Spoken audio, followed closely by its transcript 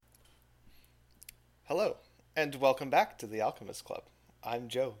Hello, and welcome back to the Alchemist Club. I'm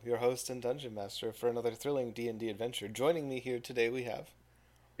Joe, your host and dungeon master for another thrilling D&D adventure. Joining me here today we have...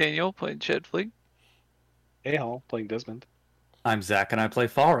 Daniel playing Chedfling. Hey, Hall, playing Desmond. I'm Zach, and I play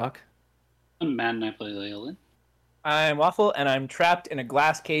Falrock. I'm Matt and I play Leolin. I'm Waffle, and I'm trapped in a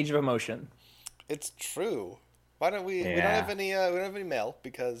glass cage of emotion. It's true. Why don't we... We don't have any mail,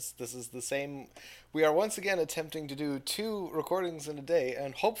 because this is the same... We are once again attempting to do 2 recordings in a day,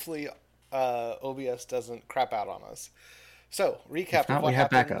 and hopefully OBS doesn't crap out on us. So, recap of what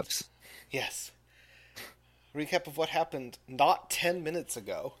happened... We have backups. Yes. Recap of what happened not 10 minutes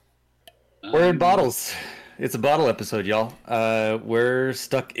ago. We're in bottles. It's a bottle episode, y'all. We're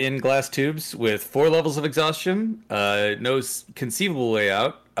stuck in glass tubes with 4 levels of exhaustion. No conceivable way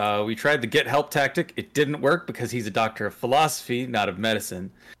out. We tried the get help tactic. It didn't work because he's a doctor of philosophy, not of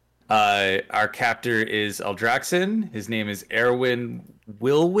medicine. Our captor is Aldraxin. His name is Erwin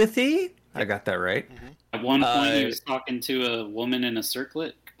Wilwithy. I got that right. Mm-hmm. At one point, he was talking to a woman in a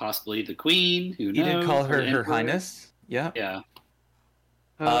circlet, possibly the queen. Who knows? He did call or her the Her emperor. Highness. Yeah. Yeah.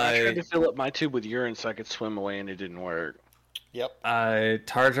 I tried to fill up my tube with urine so I could swim away, and it didn't work. Yep.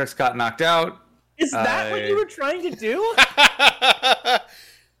 Tarjax got knocked out. Is that what you were trying to do? I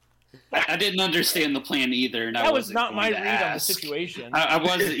didn't understand the plan either, and I That was wasn't not going my to read ask. on the situation. I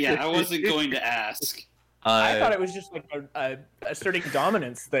wasn't. Yeah, I wasn't going to ask. I thought it was just like a asserting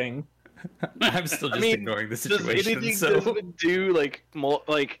dominance thing. I'm still just ignoring the Does situation. anything So Desmond do like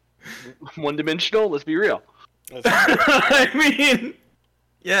one-dimensional? Let's be real. I mean,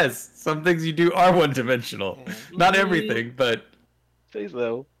 yes, some things you do are one-dimensional. Not everything, but Say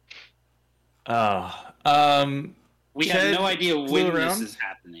so. We Ched have no idea flew when around. this is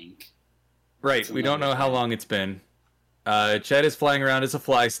happening. Right, we don't know how long it's been. Ched is flying around as a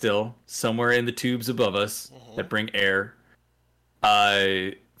fly still, somewhere in the tubes above us that bring air.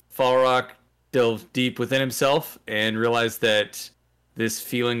 Falrock delved deep within himself and realized that this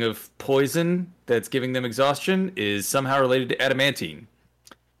feeling of poison that's giving them exhaustion is somehow related to adamantine.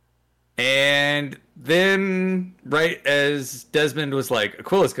 And then, right as Desmond was like,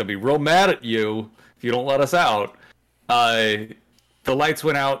 Aquila's gonna be real mad at you if you don't let us out, the lights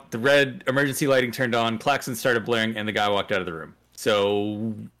went out, the red emergency lighting turned on, klaxons started blaring, and the guy walked out of the room.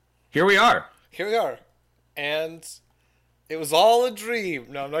 So, here we are. Here we are. And it was all a dream.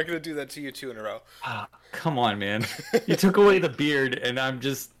 No, I'm not going to do that to you 2 in a row. Come on, man. You took away the beard, and I'm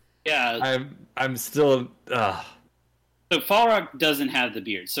Yeah. I'm still, So Falrock doesn't have the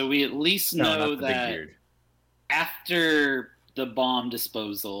beard, so we at least no, know not the big that beard. after the bomb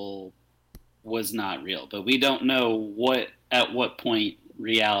disposal was not real, but we don't know at what point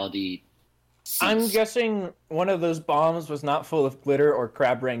reality I'm ceased. guessing one of those bombs was not full of glitter or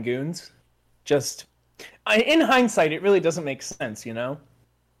crab rangoons. In hindsight, it really doesn't make sense, you know?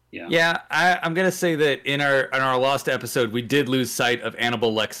 Yeah, I'm gonna say that in our lost episode, we did lose sight of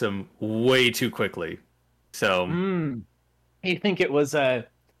Annabelle Lexham way too quickly. So, You think it was an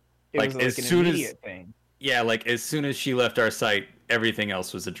immediate thing? yeah, like as soon as she left our sight, everything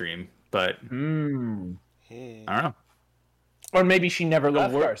else was a dream. But I don't know. Or maybe she never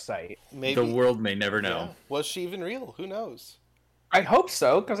left our sight. Maybe. The world may never know. Yeah. Was she even real? Who knows? I hope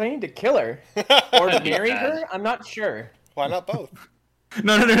so, because I need to kill her. Or marry her? I'm not sure. Why not both?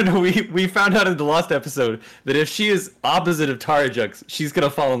 No. We found out in the lost episode that if she is opposite of Tarjux, she's gonna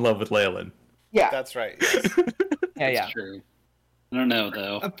fall in love with Leylin. Yeah. That's right. Yes. Yeah. True. I don't know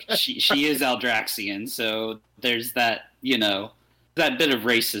though. She is Aldraxian, so there's that that bit of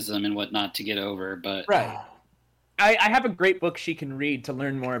racism and whatnot to get over. But Right. I have a great book she can read to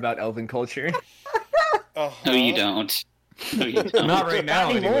learn more about elven culture. Uh-huh. no, you don't. No, you don't. Not right now,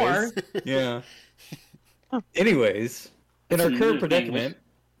 Not anymore. anyways. Yeah. Anyways, in That's our a new current thing. predicament,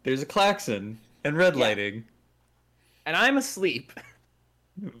 there's a klaxon and red Yeah. lighting. And I'm asleep.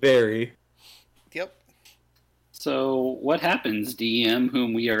 Very. Yep. So what happens, DM,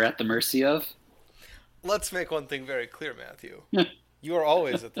 whom we are at the mercy of? Let's make one thing very clear, Matthew. You are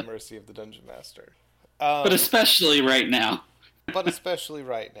always at the mercy of the Dungeon Master. But especially right now. But especially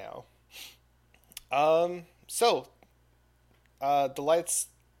right now. So, the lights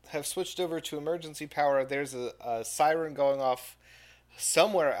have switched over to emergency power. There's a siren going off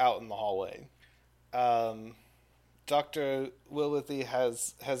somewhere out in the hallway. Dr. Wilwithy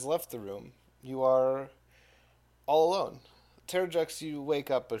has left the room. You are all alone. Terrajux, you wake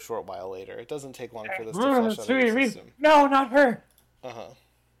up a short while later. It doesn't take long for this to flush out of your system. No, not her. Uh-huh.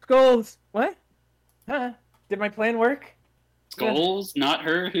 Skulls. What? Huh? Did my plan work? Skulls, not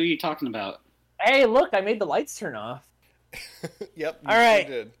her. Who are you talking about? Hey, look, I made the lights turn off. Yep, you All right.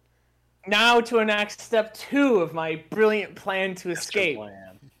 sure did. Now to enact step 2 of my brilliant plan to escape.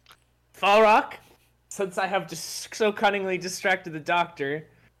 Falrock, since I have just so cunningly distracted the doctor,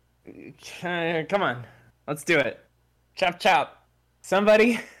 come on, let's do it. Chop chop.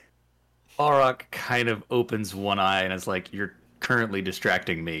 Somebody. Balrog kind of opens one eye and is like, "You're currently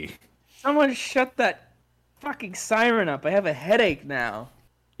distracting me." Someone shut that fucking siren up. I have a headache now.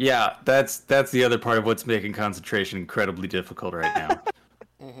 Yeah, that's the other part of what's making concentration incredibly difficult right now.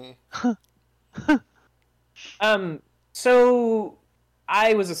 So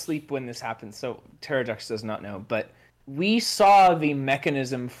I was asleep when this happened, so Pterodux does not know, but we saw the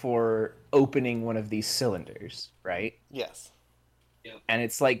mechanism for opening one of these cylinders, right? Yes. And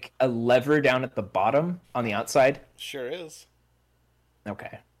it's like a lever down at the bottom on the outside. Sure is.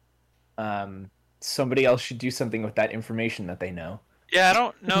 Okay. Somebody else should do something with that information that they know. Yeah, I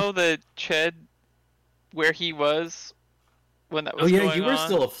don't know the Ched where he was when that was going on. You were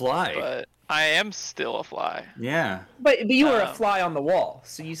still a fly. But I am still a fly. Yeah. But you were a fly on the wall,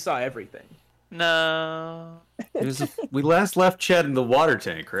 so you saw everything. No. We last left Ched in the water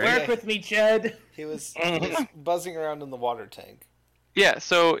tank, right? Work with me, Ched. He was buzzing around in the water tank. Yeah,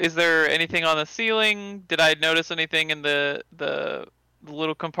 so is there anything on the ceiling? Did I notice anything in the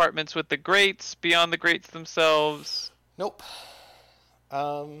little compartments with the grates beyond the grates themselves? Nope.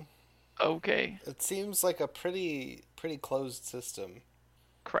 Okay. It seems like a pretty closed system.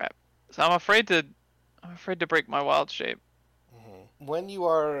 Crap. So I'm afraid to break my wild shape. When you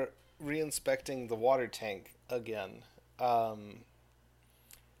are re-inspecting the water tank again, the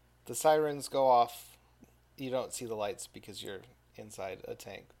sirens go off. You don't see the lights because you're inside a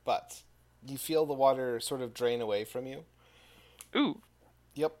tank, but you feel the water sort of drain away from you. Ooh.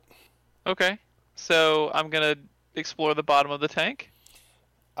 Yep. Okay. So I'm gonna explore the bottom of the tank.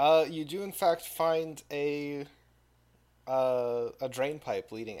 You do in fact find a drain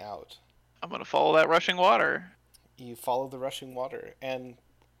pipe leading out. I'm gonna follow that rushing water. You follow the rushing water, and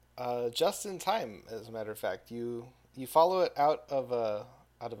just in time, as a matter of fact, you follow it out of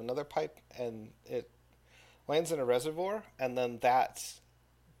another pipe, and it lands in a reservoir, and then that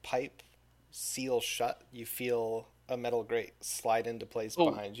pipe seals shut. You feel a metal grate slide into place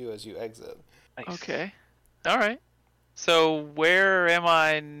behind you as you exit. Nice. Okay. All right. So where am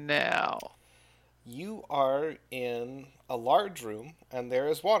I now? You are in a large room, and there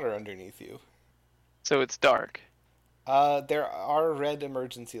is water underneath you. So it's dark. There are red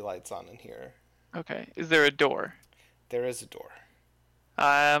emergency lights on in here. Okay. Is there a door? There is a door.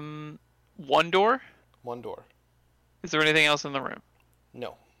 One door? One door. Is there anything else in the room?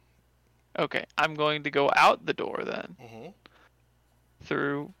 No. Okay. I'm going to go out the door then. Mm-hmm.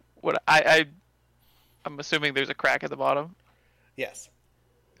 Through what I'm assuming there's a crack at the bottom. Yes.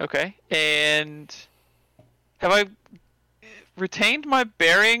 Okay. And have I retained my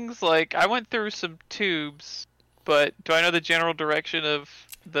bearings? Like, I went through some tubes, but do I know the general direction of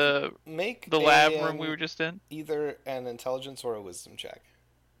the lab room we were just in? Either an intelligence or a wisdom check.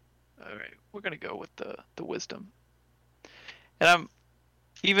 All right, we're gonna go with the wisdom. And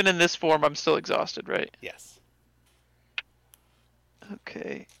even in this form, I'm still exhausted, right? Yes.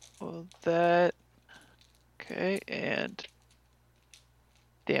 Okay. Well, that. Okay, and.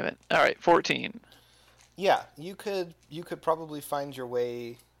 Damn it! All right, 14. Yeah, you could probably find your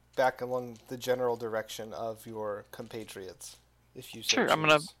way back along the general direction of your compatriots if you so Sure,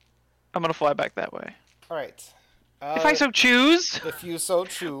 choose. I'm gonna fly back that way. All right. If I so choose. If you so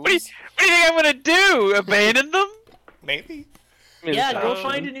choose. What do you think I'm gonna do? Abandon them? Maybe. Yeah, go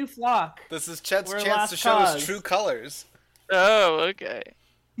find a new flock. This is Chet's We're chance lost to show cause. his true colors. Oh, okay.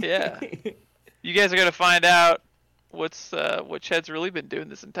 Yeah. You guys are gonna find out what Ched's really been doing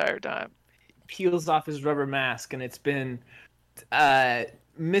this entire time. Peels off his rubber mask, and it's been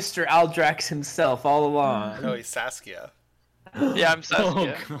Mr. Aldrax himself all along. No, he's Saskia. Yeah, I'm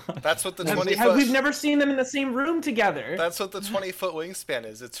Saskia. That's what the 20-foot. We've never seen them in the same room together. That's what the 20-foot wingspan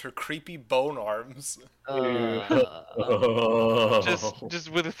is. It's her creepy bone arms. Just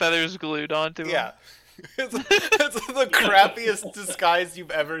with the feathers glued onto them. Yeah. It's the crappiest disguise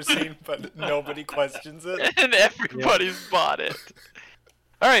you've ever seen, but nobody questions it. And everybody's bought it.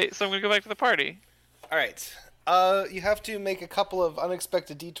 Alright, so I'm gonna go back to the party. Alright. You have to make a couple of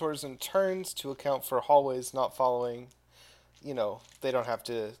unexpected detours and turns to account for hallways not following. You know, they don't have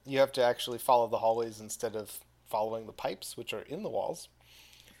to. You have to actually follow the hallways instead of following the pipes, which are in the walls.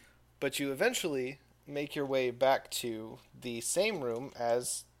 But you eventually make your way back to the same room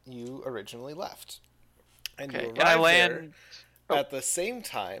as you originally left. And Okay, you and arrive I land there at the same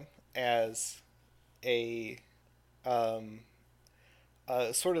time as a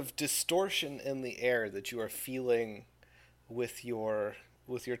sort of distortion in the air that you are feeling with your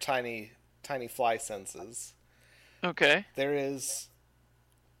tiny fly senses. Okay. There is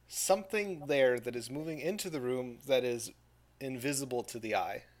something there that is moving into the room that is invisible to the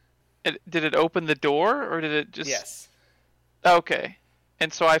eye. Did it open the door, or did it just... Yes. Okay.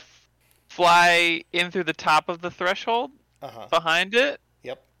 And so I fly in through the top of the threshold, behind it,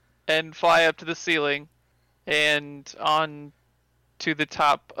 Yep. and fly up to the ceiling, and on to the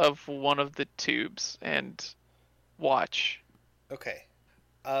top of one of the tubes, and watch. Okay.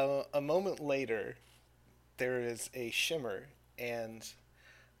 A moment later, there is a shimmer, and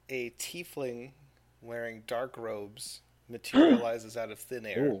a tiefling wearing dark robes materializes out of thin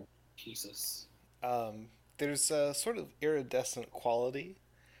air. Ooh. Jesus. There's a sort of iridescent quality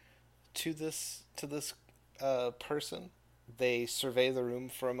to this person. They survey the room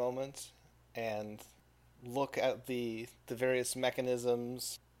for a moment and look at the various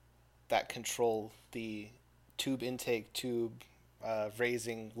mechanisms that control the tube intake, tube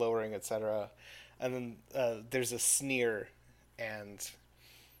raising, lowering, etc. And then there's a sneer, and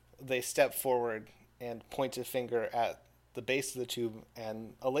they step forward and point a finger at the base of the tube,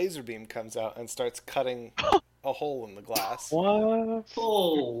 and a laser beam comes out and starts cutting a hole in the glass. What?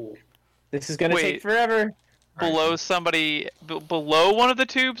 Oh. This is gonna take forever. Below somebody, below one of the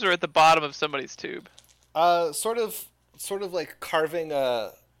tubes, or at the bottom of somebody's tube? Sort of like carving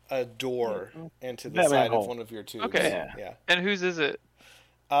a door into the Batman side hole. of one of your tubes. Okay. Yeah. And whose is it?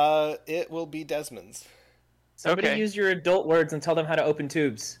 It will be Desmond's. Somebody Okay. use your adult words and tell them how to open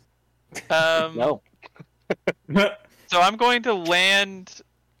tubes. No. So I'm going to land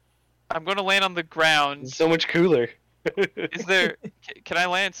on the ground. So much cooler. Is there? Can I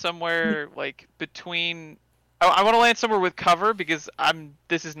land somewhere like between? I want to land somewhere with cover because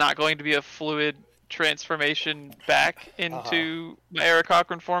This is not going to be a fluid transformation back into my Eric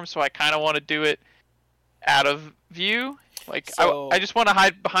Cochran form, so I kind of want to do it out of view. Like So- I just want to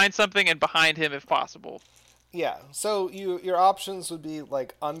hide behind something and behind him if possible. Yeah, so your options would be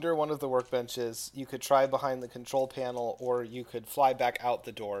like under one of the workbenches, you could try behind the control panel, or you could fly back out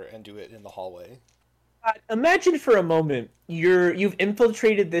the door and do it in the hallway. Imagine for a moment you've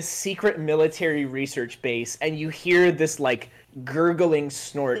infiltrated this secret military research base, and you hear this like gurgling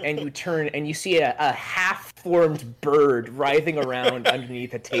snort, and you turn and you see a half-formed bird writhing around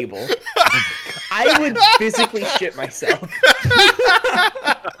underneath a table. I would physically shit myself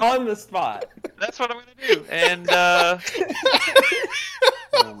on the spot. That's what I'm gonna do. And Oh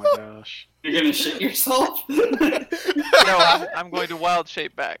my gosh. You're gonna shit yourself? no, I'm going to wild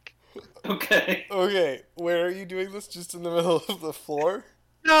shape back. Okay. Okay, where are you doing this? Just in the middle of the floor?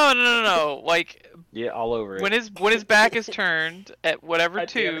 No. Like Yeah, all over it. when his back is turned at whatever God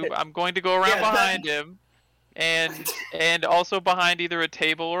damn tube, it. I'm going to go around Yeah, behind him, and also behind either a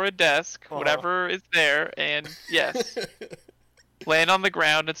table or a desk, whatever is there, and yes, land on the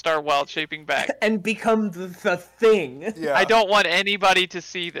ground and start wild shaping back. And become the thing. Yeah. I don't want anybody to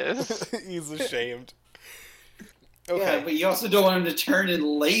see this. He's ashamed. Yeah, Okay. but you also don't want him to turn and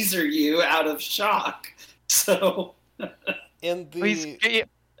laser you out of shock. So. In the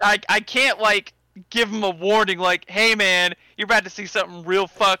I can't like give him a warning like, hey man, you're about to see something real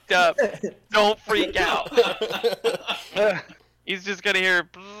fucked up. Don't freak out. He's just gonna hear.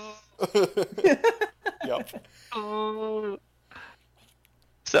 Yep.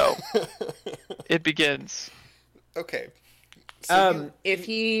 So it begins. Okay. So If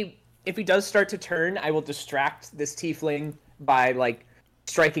he does start to turn, I will distract this tiefling by like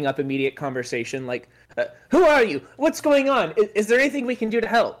striking up immediate conversation. Like, who are you? What's going on? Is there anything we can do to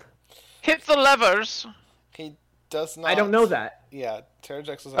help? Hit the levers. he does not. I don't know that. Yeah,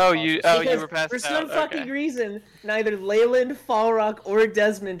 Terrajex was. Oh, you Because were passed for some out. fucking Okay. reason, neither Leyland, Falrock, or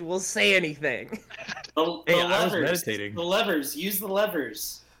Desmond will say anything. The Hey, I was levers. meditating. The levers. Use the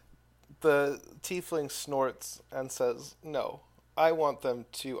levers. The tiefling snorts and says, "No, I want them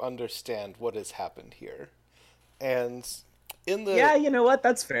to understand what has happened here." And in the Yeah, you know what?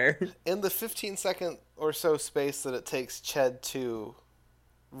 That's fair. in the 15-second or so space that it takes Ched to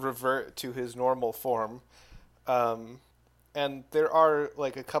revert to his normal form, and there are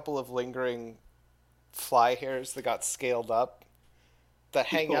like a couple of lingering fly hairs that got scaled up that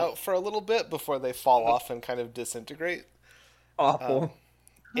hang out for a little bit before they fall off and kind of disintegrate. Awful.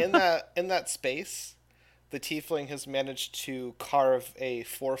 In that space, the tiefling has managed to carve a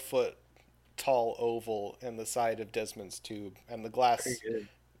 4-foot tall oval in the side of Desmond's tube, and the glass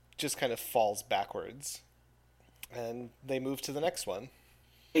just kind of falls backwards. And they move to the next one.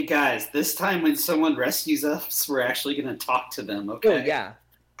 Hey guys, this time when someone rescues us, we're actually gonna talk to them. Oh Okay. yeah.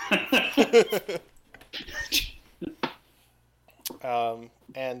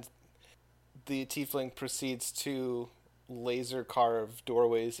 And the tiefling proceeds to laser carve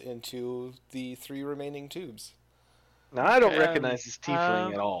doorways into the 3 remaining tubes. Now I don't Okay, recognize this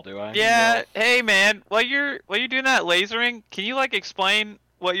tiefling at all, do I? Yeah. Hey, man. While you're doing that lasering, can you like explain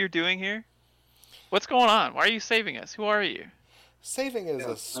what you're doing here? What's going on? Why are you saving us? Who are you? Saving is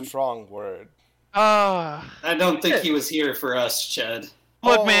a strong word. Oh. I don't think he was here for us, Chad.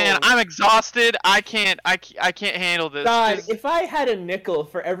 Look, man, I'm exhausted. I can't handle this. God, if I had a nickel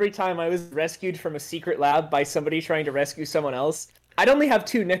for every time I was rescued from a secret lab by somebody trying to rescue someone else, I'd only have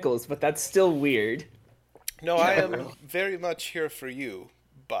 2 nickels, but that's still weird. No, I am very much here for you,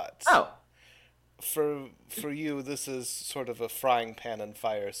 but for you, this is sort of a frying pan and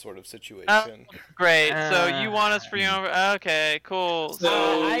fire sort of situation. Great. So you want us for you? Okay, cool. So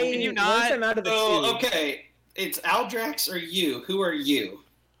can you not? Once I'm out of the tube, okay. It's Aldrax or you. Who are you?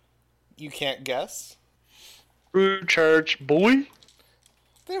 You can't guess? True church boy.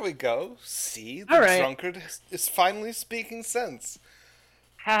 There we go. See, the drunkard is finally speaking sense.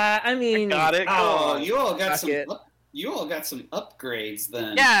 I mean, Got it. Oh, you all got Fuck it. you all got some upgrades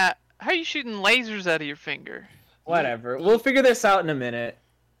then. Yeah. How are you shooting lasers out of your finger? whatever. We'll figure this out in a minute.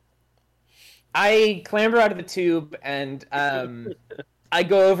 I clamber out of the tube and I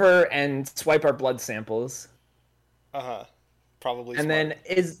go over and swipe our blood samples. Probably. And smart. then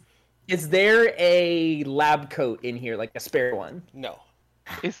is there a lab coat in here, like a spare one? No.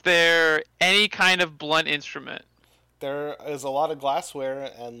 Is there any kind of blunt instrument? There is a lot of glassware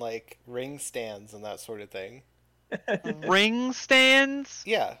and like ring stands and that sort of thing. Ring stands?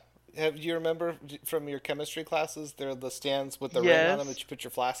 Yeah. Do you remember from your chemistry classes? They're the stands with the ring on them that you put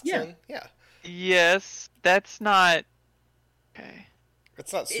your flasks in. Yeah. Yes, that's not okay.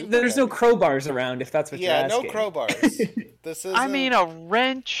 It's not super There's no heavy. crowbars around, if that's what you're asking. Yeah, no crowbars. This is. I mean, a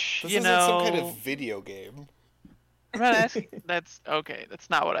wrench. This you isn't know, some kind of video game. I'm not asking. That's okay. That's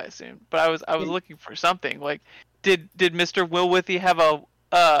not what I assumed. But I was looking for something. Like, did Mr. Wilwithy have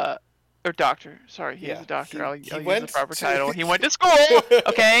a or doctor? Sorry, he is a doctor. I'll use the proper title. He went to school.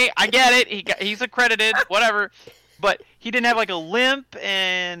 Okay, I get it. He's accredited. Whatever. But he didn't have like a limp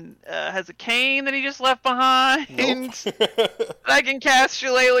and has a cane that he just left behind. Nope. That I can cast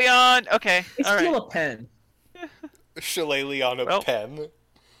Shillelagh on. Okay, I all steal right. a pen. Shillelagh on a pen.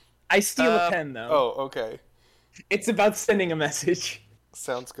 I steal a pen, though. Oh, okay. It's about sending a message.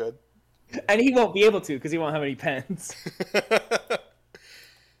 Sounds good. And he won't be able to, because he won't have any pens.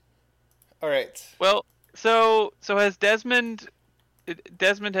 All right. Well, so has Desmond,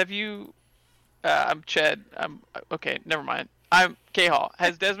 have you? I'm Ched. Okay. Never mind. I'm K-Hall.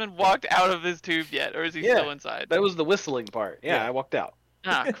 Has Desmond walked out of his tube yet, or is he still inside? That was the whistling part. Yeah, I walked out.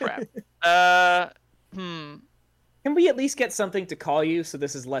 Ah, crap. Can we at least get something to call you so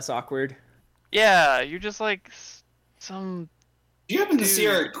this is less awkward? Yeah, you're just like some. Do you happen to see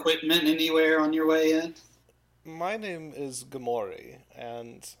our equipment anywhere on your way in? My name is Gamori,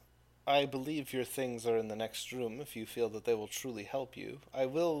 and I believe your things are in the next room if you feel that they will truly help you. I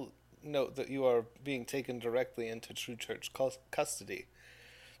will note that you are being taken directly into True Church custody.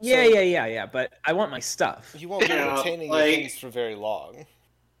 Yeah, but I want my stuff. You won't be retaining your things for very long.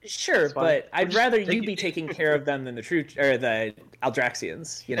 Sure, but I'd rather you be taking care of them than the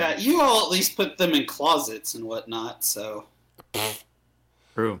Aldraxians, you know. Yeah, you all at least put them in closets and whatnot, so...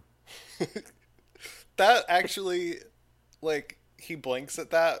 True. That actually, like, he blinks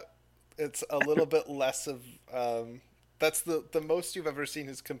at that. It's a little bit less of, that's the most you've ever seen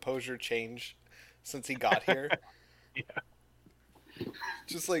his composure change since he got here. Yeah.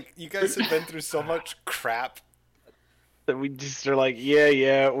 Just like, you guys have been through so much crap. That we just are like,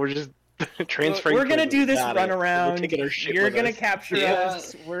 we're just transferring. We're gonna do this run around. Taking our shit You're with gonna us. capture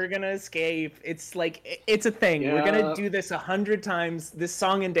us. We're gonna escape. It's like it's a thing. We're gonna do this 100 times. This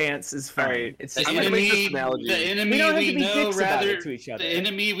song and dance is fine. Right. It's The I'm gonna make this enemy, analogy. the enemy We don't have we to be know dicks about rather it to each other. the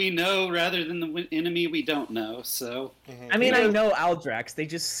enemy we know rather than the enemy we don't know. So I mean, I know Aldrax. They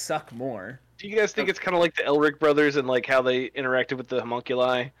just suck more. Do you guys think it's kind of like the Elric brothers and like how they interacted with the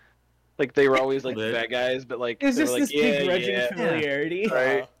homunculi? Like they were always like the bad guys, but like Is they this were this like, begrudging familiarity?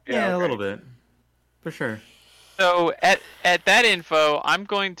 right? Yeah, a okay. little bit. For sure. So at that info, I'm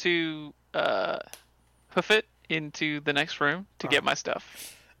going to hoof it into the next room to get my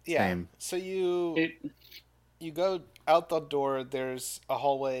stuff. Yeah. Same. So you go out the door, there's a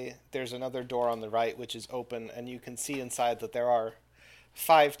hallway, there's another door on the right which is open, and you can see inside that there are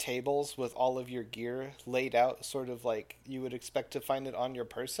 5 tables with all of your gear laid out sort of like you would expect to find it on your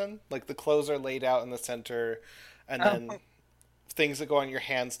person. Like the clothes are laid out in the center, and then things that go on your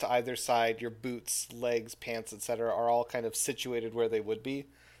hands to either side, your boots, legs, pants, etc., are all kind of situated where they would be.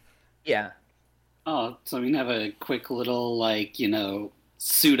 Yeah. so we can have a quick little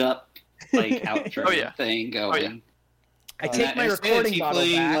suit up outro thing going. I take my recording bottle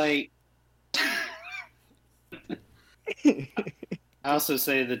back. I also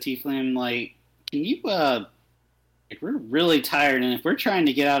say to the Tiefling, like, can you, like, we're really tired, and if we're trying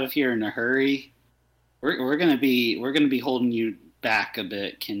to get out of here in a hurry, we're gonna be holding you back a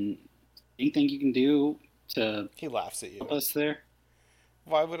bit. Anything you can do to He laughs at you. help us there?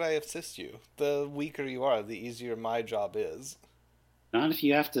 Why would I assist you? The weaker you are, the easier my job is. Not if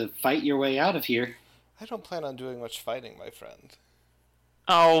you have to fight your way out of here. I don't plan on doing much fighting, my friend.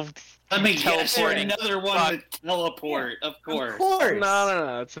 Oh, Let me guess, you're teleporting. another one Fuck. with teleport, of course. Of course.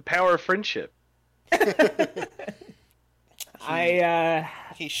 No. It's the power of friendship. I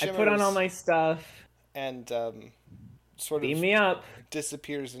He I shimmers put on all my stuff. and sort Beam of me up.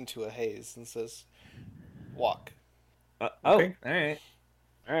 disappears into a haze and says, "Walk." Oh, Okay. all right.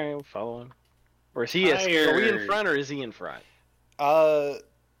 All right, we'll follow him. Or is he? Are we in Tired. front or is he in front?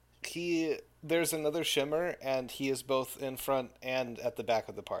 There's another shimmer, and he is both in front and at the back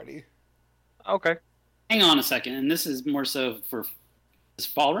of the party. Okay. Hang on a second, and this is more so for. Does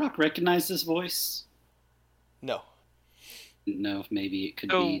Falrock recognize this voice? No. No, maybe it could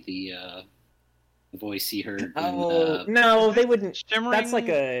So- be the voice he heard. When, Oh no, they wouldn't. Shimmering. That's like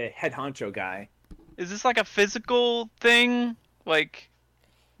a head honcho guy. Is this like a physical thing? Like,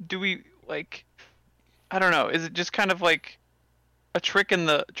 do we like? I don't know. Is it just kind of like a trick of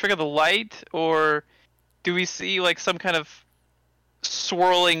the light, or do we see like some kind of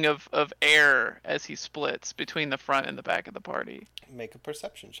swirling of air as he splits between the front and the back of the party? Make a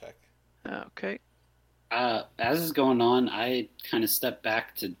perception check. Okay. As is going on, I kind of step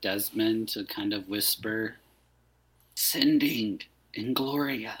back to Desmond to kind of whisper, "Sending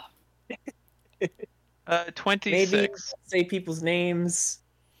Ingloria." 26. Maybe say people's names.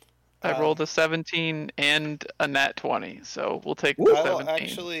 I rolled a 17 and a nat 20, so we'll take the Well, 17.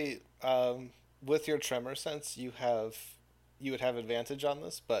 actually, with your tremor sense, you would have advantage on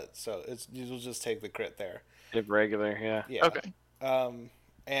this, but so you'll just take the crit there. If regular, yeah. Yeah. Okay.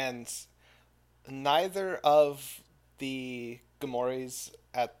 And neither of the Gamoris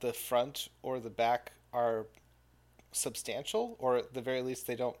at the front or the back are substantial, or at the very least,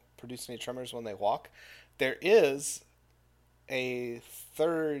 they don't produce any tremors when they walk. There is a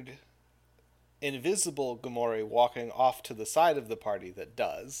third invisible Gamori walking off to the side of the party that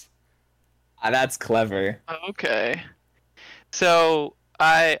does. That's clever. Okay. So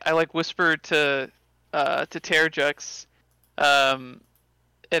I like whisper to Terrajux,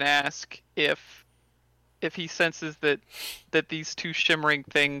 and ask if he senses that these two shimmering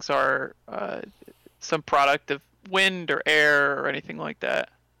things are some product of wind or air or anything like that.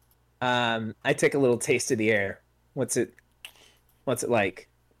 I take a little taste of the air. What's it like?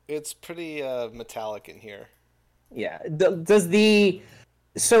 It's pretty metallic in here. Yeah.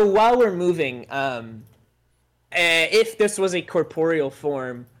 So while we're moving, if this was a corporeal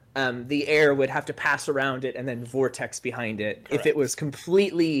form, the air would have to pass around it and then vortex behind it. Correct. If it was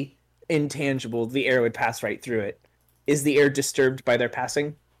completely intangible, the air would pass right through it. Is the air disturbed by their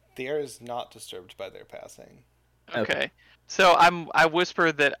passing? The air is not disturbed by their passing. Okay. So I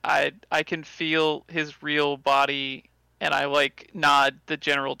whisper that I can feel his real body, and I like nod the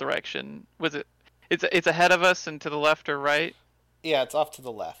general direction. It's ahead of us and to the left or right? Yeah, it's off to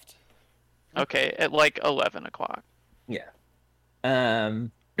the left. Okay, at like 11 o'clock. Yeah.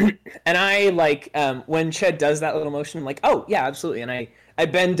 And I like when Ched does that little motion, I'm like, oh yeah, absolutely. And I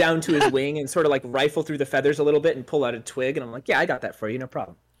bend down to his wing and sort of like rifle through the feathers a little bit and pull out a twig, and I'm like, yeah, I got that for you, no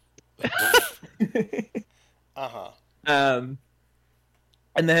problem. Uh-huh. And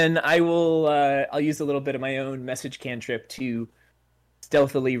then I'll use a little bit of my own message cantrip to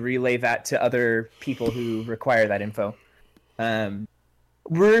stealthily relay that to other people who require that info.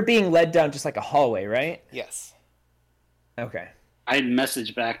 We're being led down just like a hallway, right? Yes. Okay. I'd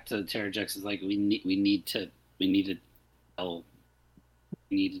message back to Terrajux is like we need to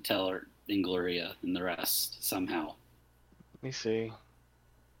tell her Ingloria and the rest somehow. Let me see.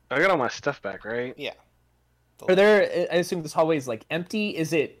 I got all my stuff back, right? Yeah. Are there? I assume this hallway is like empty.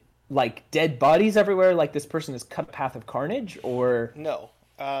 Is it like dead bodies everywhere? Like this person has cut a path of carnage, or No.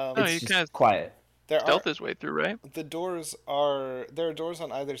 No, it's you just kinda quiet? There Stealth are his way through, right? there are doors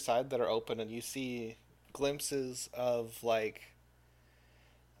on either side that are open, and you see glimpses of like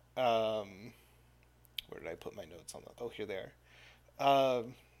where did I put my notes on that? Oh, here they are.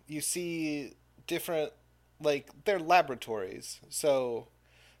 You see different, like, they're laboratories. So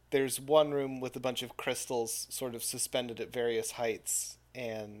there's one room with a bunch of crystals sort of suspended at various heights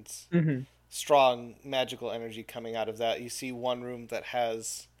and Mm-hmm. strong magical energy coming out of that. You see one room that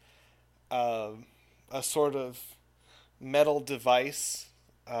has a sort of metal device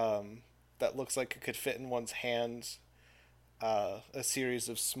that looks like it could fit in one's hand. A series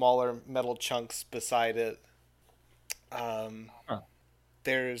of smaller metal chunks beside it.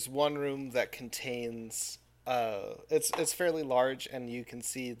 There's one room that contains it's fairly large, and you can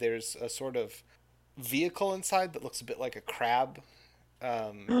see there's a sort of vehicle inside that looks a bit like a crab.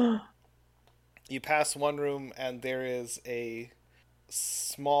 You pass one room, and there is a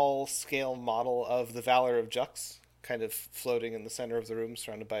small scale model of the Valor of Jux kind of floating in the center of the room,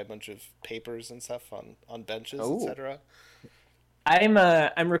 surrounded by a bunch of papers and stuff on benches, etc.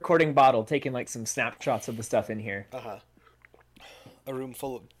 I'm recording bottle, taking like some snapshots of the stuff in here. A room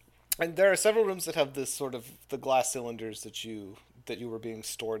full of, and there are several rooms that have this sort of the glass cylinders that you were being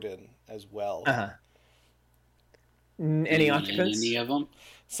stored in as well. Any occupants? Any of them?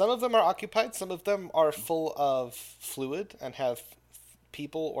 Some of them are occupied. Some of them are full of fluid and have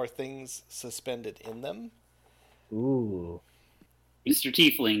people or things suspended in them. Ooh. Mr.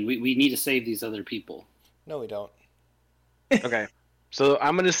 Tiefling, we need to save these other people. No, we don't. Okay, so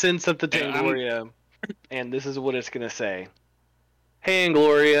I'm gonna send something to Angloria, and this is what it's gonna say. Hey,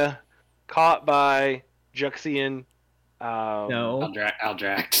 Angloria, caught by Juxian. No.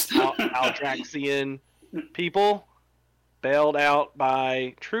 Aldraxian people, bailed out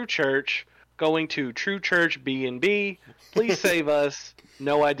by True Church, going to True Church B&B. Please save us.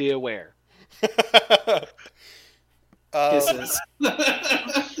 No idea where. Kisses.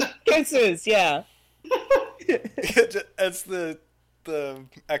 Kisses, yeah. It's the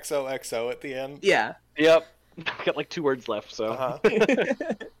XOXO at the end. Yeah. Yep. Got like 2 words left, so.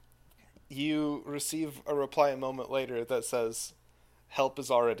 You receive a reply a moment later that says, "Help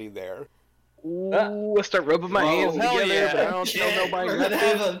is already there." Ooh, I start rubbing my hands together, but I don't tell nobody. We're gonna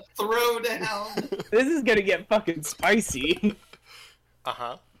have a throwdown. This is gonna get fucking spicy.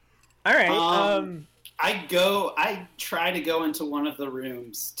 Uh-huh. Alright, I try to go into one of the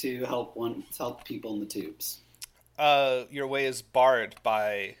rooms to help people in the tubes. Your way is barred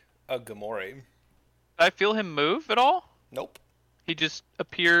by a Gamori. Did I feel him move at all? Nope. He just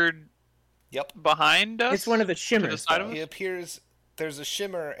appeared Yep. behind us? it's one of the To the shimmers. side of though. He appears. There's a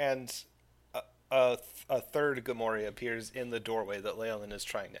shimmer, and a third Gamori appears in the doorway that Leyland is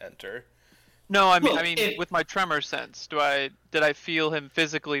trying to enter. No, I mean, Look, with my tremor sense, did I feel him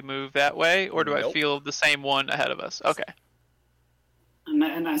physically move that way, or do I Nope. feel the same one ahead of us? Okay.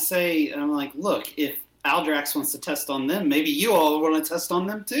 And I say, I'm like, look, if Aldrax wants to test on them, maybe you all want to test on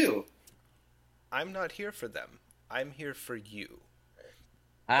them too. I'm not here for them. I'm here for you.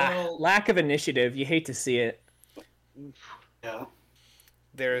 Lack of initiative. You hate to see it. Yeah.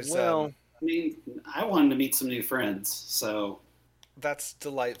 There's Well, I mean, I wanted to meet some new friends, so that's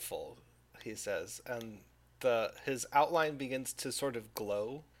delightful, he says, and his outline begins to sort of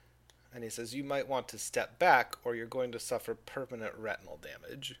glow, and he says, "You might want to step back, or you're going to suffer permanent retinal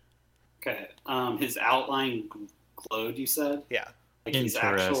damage." okay. His outline glowed, you said? Yeah. Like his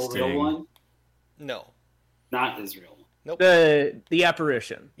actual real Interesting. one? No. Not his real one. Nope. The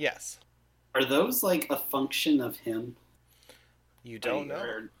apparition. Yes. Are those like a function of him? You don't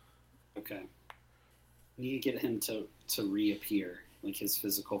know. Okay. We need to get him to reappear, like his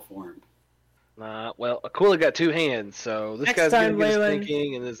physical form. well, Aquila got 2 hands, so this Next guy's time, gonna get a Leyland.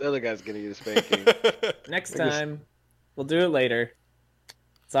 spanking, and this other guy's gonna get a spanking. Next I guess- time. We'll do it later.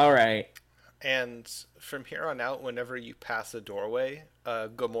 It's alright. And from here on out, whenever you pass a doorway,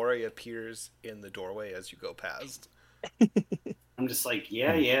 Gamori appears in the doorway as you go past. I'm just like,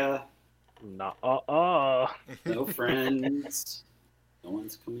 yeah, Nah, no friends. No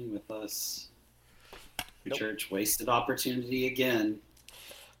one's coming with us. Nope. Church wasted opportunity again.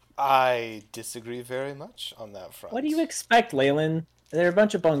 I disagree very much on that front. What do you expect, Leyland? They're a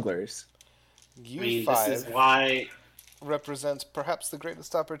bunch of bunglers. You I mean, five this is why. represents perhaps the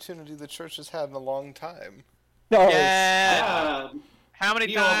greatest opportunity the church has had in a long time. No. Yeah. How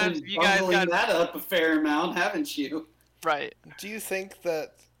many You all times been you guys bungling got that up a fair amount, haven't you? right? Do you think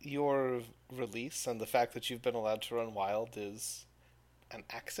that your release and the fact that you've been allowed to run wild is an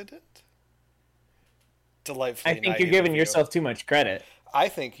accident? Delightfully I think you're naive giving of you. yourself too much credit. I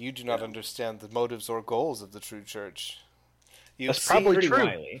think you do not understand the motives or goals of the true church. You've That's probably Pretty true.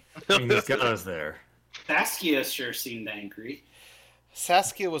 wily. I mean, he's got us there. Saskia sure seemed angry.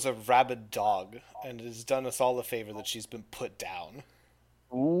 Saskia was a rabid dog, and it has done us all a favor that she's been put down.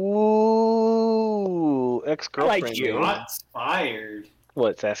 Ooh, ex-girlfriend. like you. man. Shots fired.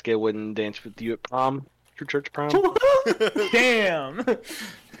 What, Saskia wouldn't dance with you at prom? True church prom? Damn.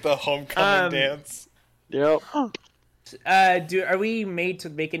 The homecoming Um, dance. Yep. Are we made to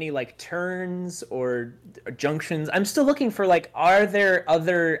make any like turns or junctions? I'm still looking for like, are there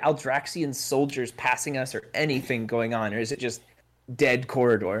other Aldraxian soldiers passing us or anything going on, or is it just dead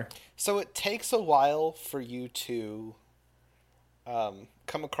corridor? So it takes a while for you to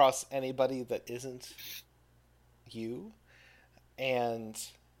come across anybody that isn't you, and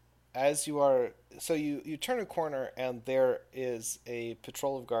as you are, so you turn a corner and there is a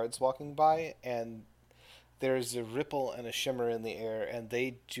patrol of guards walking by, and there's a ripple and a shimmer in the air, and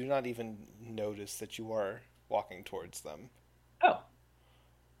they do not even notice that you are walking towards them. Oh,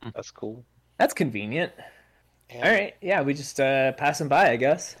 That's cool. that's convenient. And All right, yeah, we just pass them by, I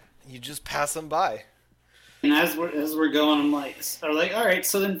guess. you just pass them by. And as we're going, I'm like, all right,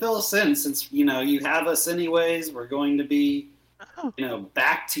 so then fill us in, since you have us anyways. We're going to be,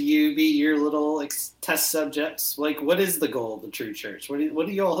 back to you, be your little test subjects. Like, what is the goal of the True Church? What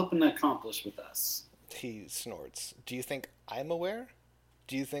are you all hoping to accomplish with us? He snorts. Do you think I'm aware?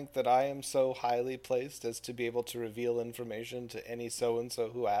 Do you think that I am so highly placed as to be able to reveal information to any so-and-so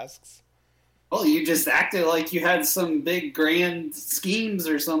who asks? Well, you just acted like you had some big grand schemes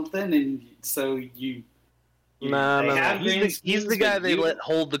or something, and so you. No. He's the guy they you... let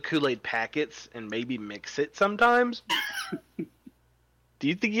hold the Kool-Aid packets and maybe mix it sometimes. Do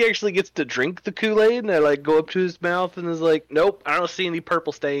you think he actually gets to drink the Kool-Aid and they like go up to his mouth and is like, nope, I don't see any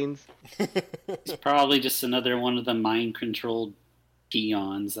purple stains? It's probably just another one of the mind-controlled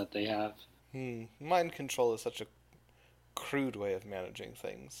peons that they have. Mind control is such a crude way of managing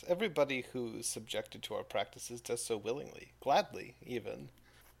things. Everybody who's subjected to our practices does so willingly, gladly, even.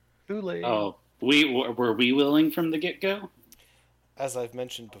 Kool-Aid. Oh, were we willing from the get-go? As I've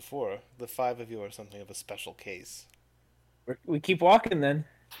mentioned before, the 5 of you are something of a special case. We keep walking then.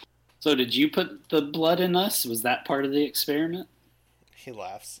 So did you put the blood in us? Was that part of the experiment? He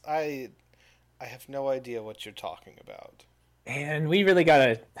laughs. I have no idea what you're talking about. And we really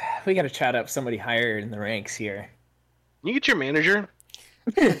gotta chat up somebody higher in the ranks here. Can you get your manager?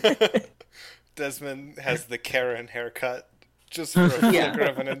 Desmond has the Karen haircut, just for a flicker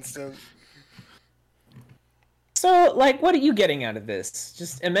of an instant. So, like, what are you getting out of this?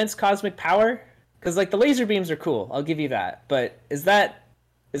 Just immense cosmic power? Because, like, the laser beams are cool. I'll give you that. But is that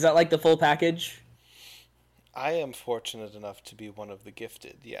like the full package? I am fortunate enough to be one of the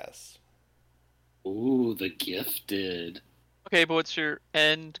gifted, yes. Ooh, the gifted. Okay, but what's your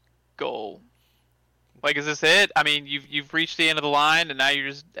end goal? Like, is this it? I mean, you've reached the end of the line, and now you're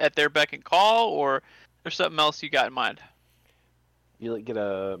just at their beck and call, or there's something else you got in mind? You like get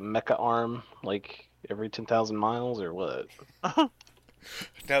a mecha arm like every 10,000 miles or what?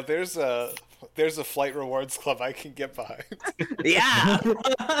 Now there's a flight rewards club I can get behind. Yeah.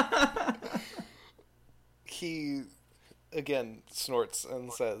 He again snorts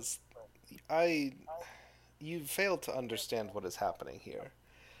and says, you failed to understand what is happening here.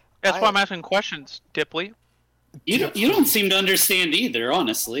 That's why I'm asking questions, Dipley. You don't seem to understand either,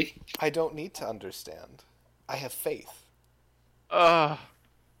 honestly. I don't need to understand. I have faith.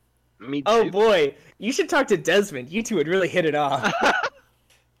 Me too. Oh boy, you should talk to Desmond. You two would really hit it off.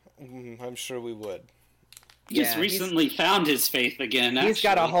 I'm sure we would. He just recently found his faith again. He's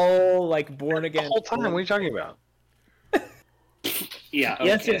got a whole born again. The whole time. What are you talking about? Yeah. Okay.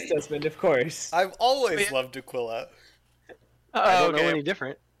 Yes, Desmond. Of course. I've always loved Aquila. I don't know any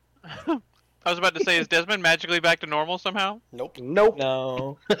different. I was about to say, is Desmond magically back to normal somehow? Nope.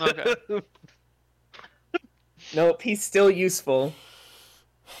 No. Okay. Nope. He's still useful.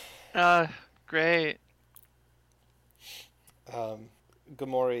 Great.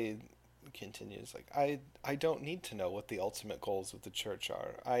 Gamori continues, I don't need to know what the ultimate goals of the church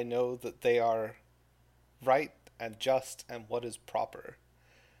are. I know that they are right and just and what is proper.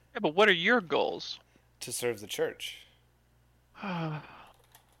 Yeah, but what are your goals? To serve the church. Alright,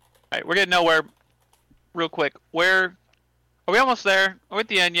 we're getting nowhere real quick. Are we almost there? Are we at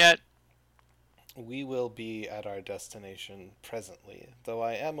the end yet? We will be at our destination presently, though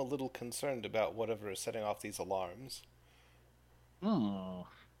I am a little concerned about whatever is setting off these alarms. Oh,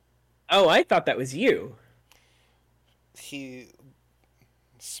 I thought that was you. He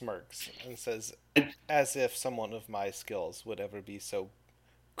smirks and says, as if someone of my skills would ever be so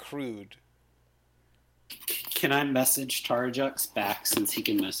crude. Can I message Tarjux back since he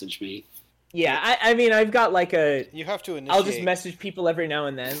can message me? Yeah, I mean, I've got You have to initiate... I'll just message people every now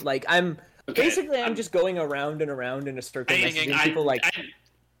and then. I'm just going around and around in a circle messaging people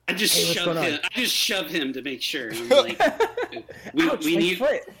I just shove him to make sure. I'm like, we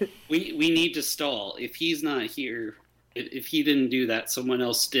need to stall. If he's not here, if he didn't do that, someone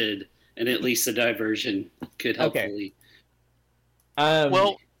else did, and at least a diversion could hopefully.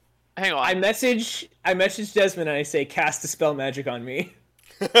 Well, hang on. I message Desmond and I say, cast a spell magic on me.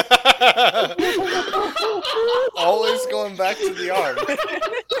 Always going back to the arm.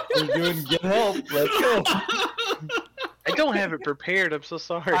 We're doing get help. Let's go. I don't have it prepared. I'm so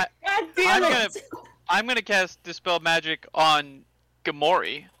sorry. God damn it! I'm gonna cast Dispel Magic on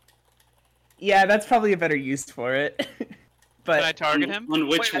Gamori. Yeah, that's probably a better use for it. But Can I target him? On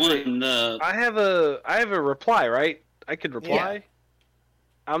which Wait, one? The I have a reply, right? I could reply. Yeah.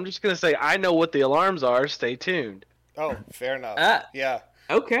 I'm just gonna say I know what the alarms are. Stay tuned. Oh, fair enough. Yeah.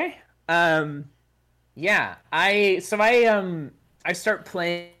 Okay. Yeah. I start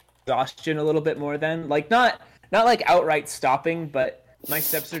playing exhaustion a little bit more then. Like not like outright stopping, but my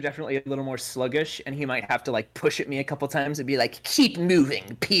steps are definitely a little more sluggish, and he might have to like push at me a couple times and be like, "Keep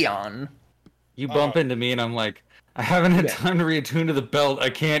moving, peon." You bump into me, and I'm like, I haven't had time to reattune to the belt. I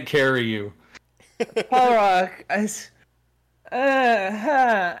can't carry you. Polrock,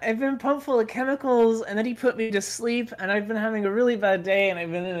 I've been pumped full of chemicals, and then he put me to sleep, and I've been having a really bad day, and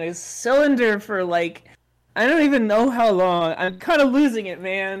I've been in a cylinder for like, I don't even know how long. I'm kind of losing it,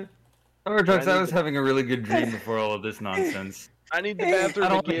 man. Horcrux, I was having a really good dream before all of this nonsense. I need the I bathroom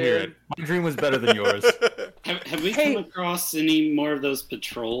don't want to hear it. again. My dream was better than yours. have we come across any more of those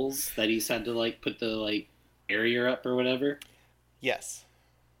patrols that he's had to like put the like barrier up or whatever? Yes.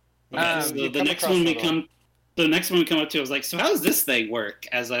 Okay, so you the come next across one we the- come, the next one we come up to, I was like, so how does this thing work?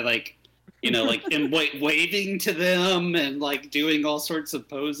 As I like, like am waving to them and like doing all sorts of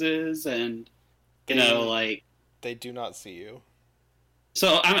poses and like. They do not see you.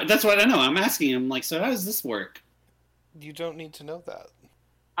 So that's what I know. I'm asking him like, so how does this work? You don't need to know that.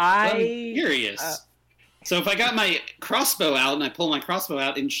 I'm curious. So if I got my crossbow out and I pull my crossbow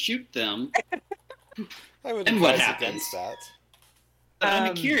out and shoot them, I would And what advise happens? against that.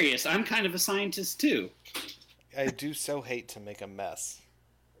 I'm curious. I'm kind of a scientist too. I do so hate to make a mess.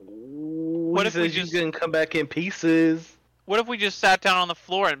 What if we he's just- gonna come back in pieces? What if we just sat down on the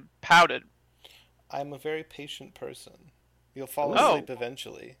floor and pouted? I'm a very patient person. You'll fall Oh. asleep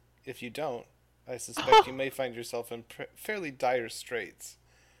eventually. If you don't, I suspect you may find yourself in fairly dire straits.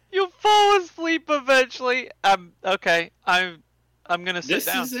 You'll fall asleep eventually. Okay. I'm gonna sit This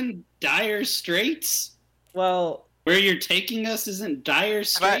down. isn't dire straits. Well, Where you're taking us isn't dire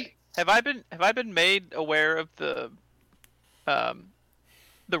straits. Have I been made aware of the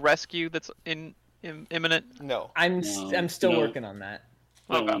rescue that's imminent? No. I'm still no. working on that.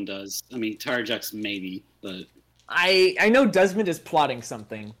 No Okay. one does. I mean, Tarjux maybe, but I know Desmond is plotting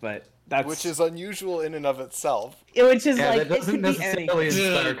something, but that's Which is unusual in and of itself. which is Yeah, like that it doesn't could be necessarily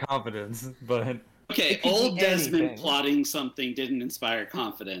anything. inspire confidence, but okay. It could Old be Desmond anything. plotting something didn't inspire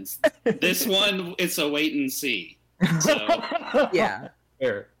confidence. This one, it's a wait and see. So Yeah.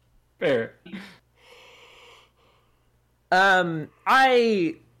 fair.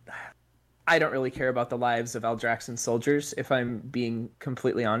 I don't really care about the lives of Aldraxan soldiers, if I'm being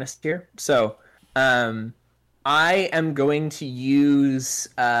completely honest here. So, I am going to use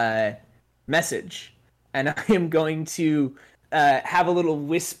message, and I am going to have a little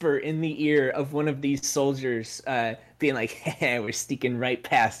whisper in the ear of one of these soldiers, being like, "Hey, we're sneaking right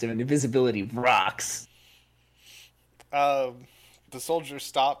past him, and invisibility rocks." The soldier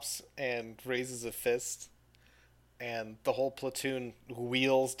stops and raises a fist, and the whole platoon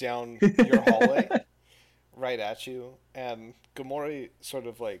wheels down your hallway right at you. And Gamori sort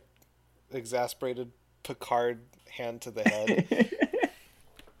of like exasperated Picard hand to the head,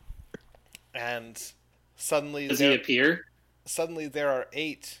 and suddenly does he appear? suddenly there are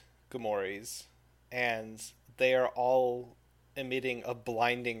 8 Gamoris, and they are all emitting a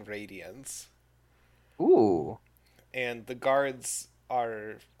blinding radiance. Ooh. And the guards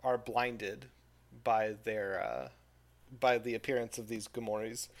are blinded by their by the appearance of these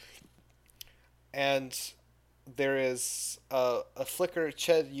Gamoris. And there is a flicker.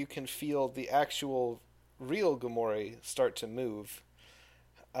 Ched, you can feel the actual real Gamori start to move.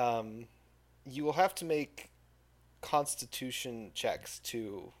 You will have to make constitution checks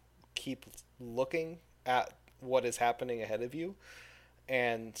to keep looking at what is happening ahead of you,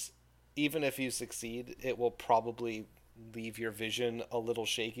 and even if you succeed, it will probably leave your vision a little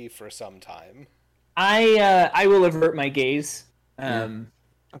shaky for some time. I will avert my gaze. I'll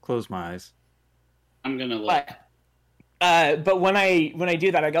close my eyes. I'm gonna look. But when I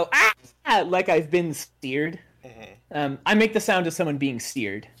do that, I go ah, like I've been steered. Mm-hmm. I make the sound of someone being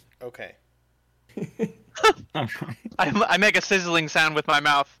steered. Okay. I make a sizzling sound with my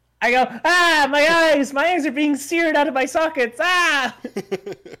mouth. I go my eyes are being seared out of my sockets.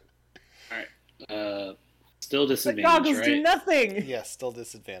 Still The disadvantage, goggles right? do nothing. Yes, still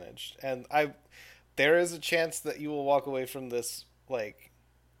disadvantaged. And there is a chance that you will walk away from this like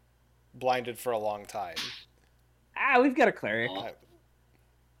blinded for a long time. We've got a cleric.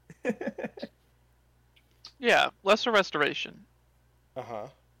 Oh. Yeah, lesser restoration. Uh-huh.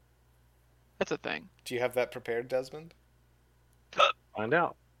 That's a thing. Do you have that prepared, Desmond? Find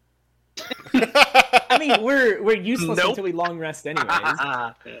out. I mean, we're useless Nope. until we long rest, anyways.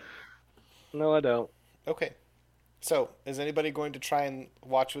 No, I don't. Okay. So, is anybody going to try and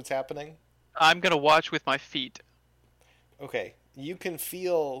watch what's happening? I'm gonna watch with my feet. Okay. You can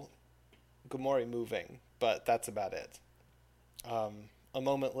feel Gamori moving, but that's about it. A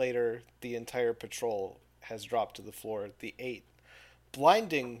moment later, the entire patrol has dropped to the floor. The 8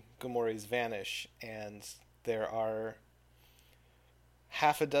 blinding Gamoris vanish, and there are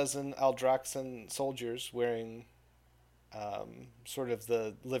half a dozen Aldraxan soldiers wearing sort of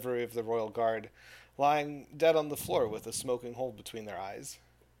the livery of the Royal Guard, lying dead on the floor with a smoking hole between their eyes.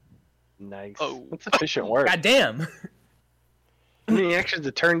 Nice. Oh. That's efficient work. God damn. How many actions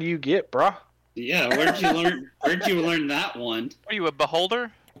a turn do you get, brah? Yeah, where'd you learn? Where'd you learn that one? Are you a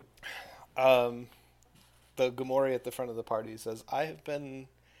beholder? The Gamori at the front of the party says, "I have been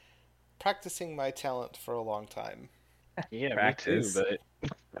practicing my talent for a long time." Yeah, Practice. me too,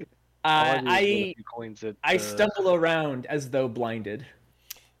 but all do is win a I few coins at, I stumble around as though blinded.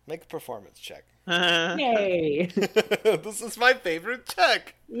 Make a performance check. Yay! This is my favorite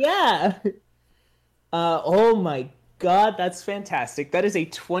check. Yeah. Oh my god, that's fantastic. That is a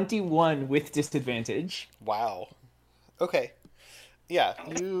 21 with disadvantage. Wow. Okay. Yeah,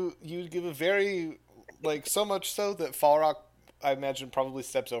 you give a very, like, so much so that Falrock, I imagine, probably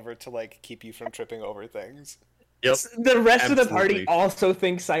steps over to, like, keep you from tripping over things. Yep. The rest of the Absolutely. party also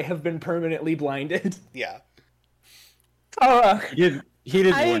thinks I have been permanently blinded. Yeah. He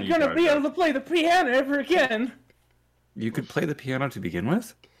didn't I warn ain't you, gonna be Jar able to play the piano ever again. You could play the piano to begin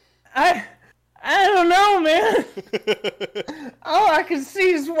with? I don't know, man. All I can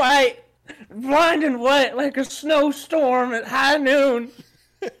see is white, blinding white like a snowstorm at high noon.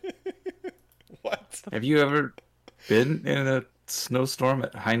 What? Have you ever been in a snowstorm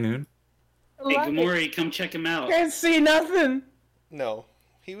at high noon? Hey, Gamori, come check him out. Can't see nothing. No.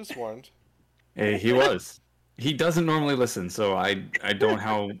 He was warned. Hey, he was. He doesn't normally listen, so I don't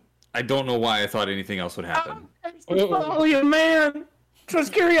know why I thought anything else would happen. Follow you, man. 'Twas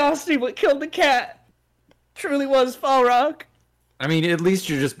curiosity what killed the cat. Truly was Falrock. I mean, at least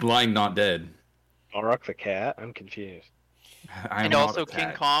you're just blind, not dead. I'll rock the cat. I'm confused. I'm And not also a King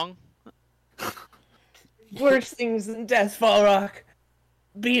cat. Kong. Worse things than death, Falrock.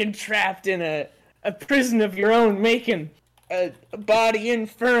 Being trapped in a prison of your own making. A body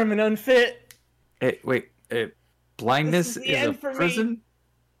infirm and unfit. Hey, wait. Blindness This is the is a end for me. prison?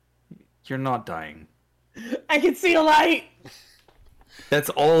 You're not dying. I can see a light. That's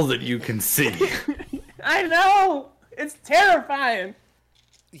all that you can see. I know. It's terrifying.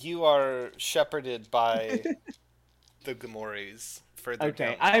 You are shepherded by the Gamoris further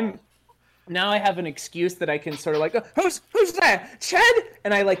Okay, down. now I have an excuse that I can sort of like, who's that? Ched?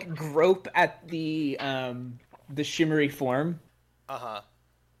 And I like grope at the shimmery form. Uh-huh.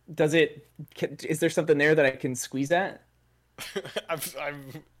 Is there something there that I can squeeze at? I'm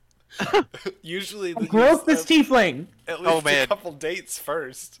usually the Grope this tiefling. at least Oh, man. a couple dates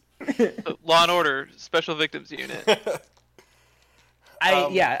first. Law and Order Special Victims Unit.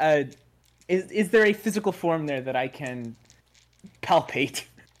 Is there a physical form there that I can palpate?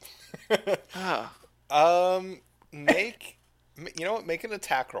 Ah, Make an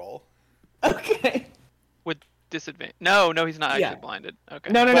attack roll. Okay. with disadvantage. No, he's not actually Yeah. blinded.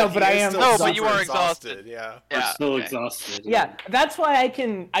 Okay. No, he but I is am. still No, but super you are exhausted. Yeah. We're Yeah. so okay. exhausted. Yeah, that's why I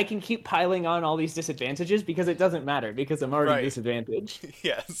can keep piling on all these disadvantages because it doesn't matter because I'm already Right. disadvantaged.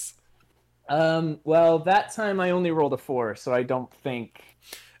 Yes. Well, that time I only rolled a 4, so I don't think.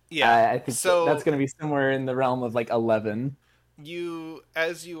 Yeah. I think so that's going to be somewhere in the realm of like 11.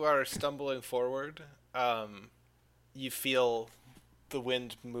 as you are stumbling forward, you feel the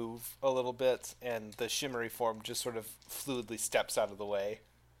wind move a little bit, and the shimmery form just sort of fluidly steps out of the way.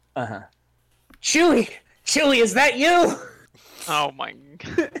 Chewie, is that you? Oh my.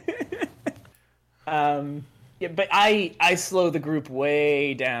 Yeah, but I slow the group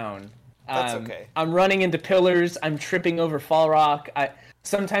way down. That's okay. I'm running into pillars. I'm tripping over Falrock.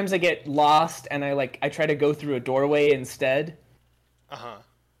 Sometimes I get lost and I try to go through a doorway instead. Uh-huh.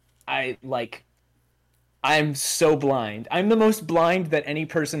 I'm so blind. I'm the most blind that any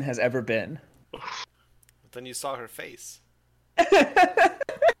person has ever been. But then you saw her face.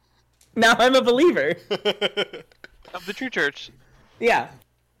 Now I'm a believer. Of the True Church. Yeah.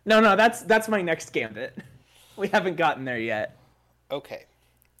 No, that's my next gambit. We haven't gotten there yet. Okay.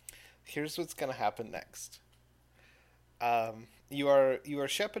 Here's what's gonna happen next. You are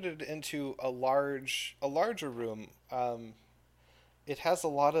shepherded into a larger room. It has a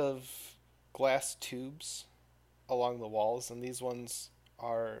lot of glass tubes along the walls, and these ones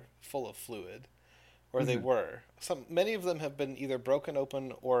are full of fluid, or they were. Many of them have been either broken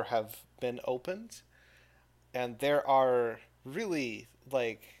open or have been opened, and there are really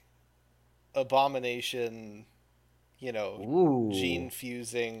abomination, Ooh. gene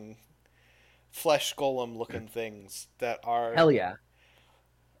fusing, flesh golem looking things that are Hell yeah.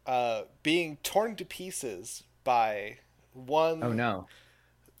 being torn to pieces by one Oh no.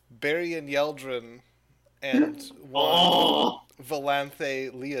 Barian Yeldrin and one Oh,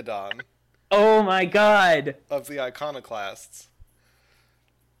 Valanthe Leodon Oh my god. of the Iconoclasts.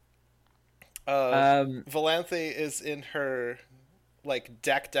 Valanthe is in her,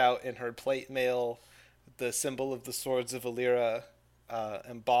 decked out in her plate mail, the symbol of the Swords of Alira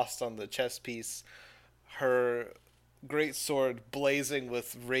embossed on the chest piece. Her great sword blazing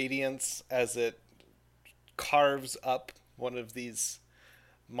with radiance as it carves up one of these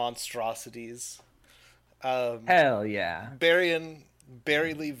monstrosities. Hell yeah. Barian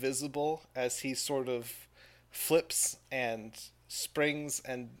barely visible as he sort of flips and springs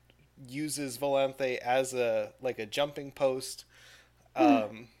and uses Volanthe as a jumping post. There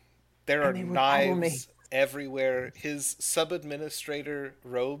are they would follow me. knives everywhere. His sub-administrator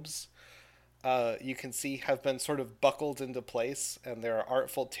robes, you can see, have been sort of buckled into place, and there are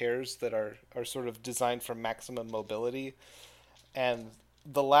artful tears that are sort of designed for maximum mobility. And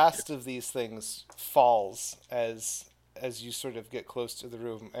the last of these things falls as you sort of get close to the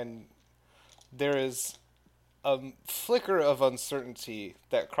room, and there is a flicker of uncertainty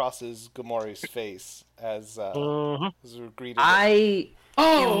that crosses Gamori's face as we're greeted. I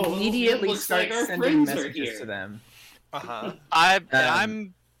oh, immediately looks start like our sending friends are messages here. to them.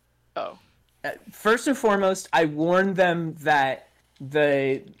 I'm. Oh. First and foremost, I warn them that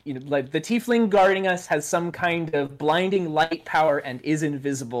the tiefling guarding us has some kind of blinding light power and is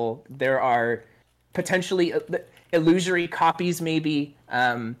invisible. There are potentially illusory copies, maybe.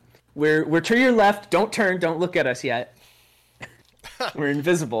 We're to your left. Don't turn. Don't look at us yet. We're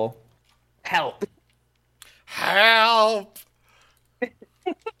invisible. Help. Help!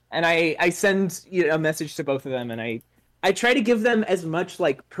 And I send a message to both of them, and I try to give them as much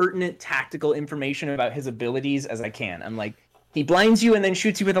pertinent tactical information about his abilities as I can. I'm like, he blinds you and then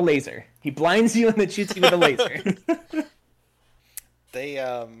shoots you with a laser. He blinds you and then shoots you with a laser. They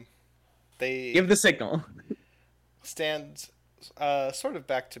Give the signal. stand sort of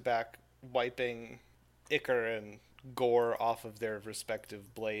back to back, wiping ichor and gore off of their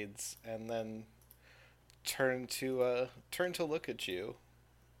respective blades, and then turn to look at you.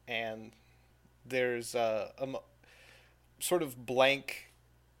 And there's a sort of blank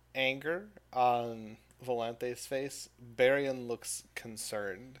anger on Volante's face. Barian looks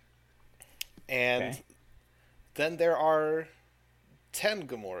concerned. And then there are 10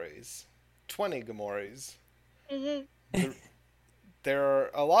 Gamoris, 20 Gamoris. There are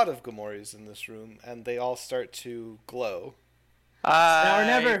a lot of Gamoris in this room, and they all start to glow. Now or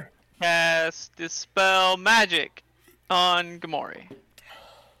never. Cast Dispel Magic on Gamori.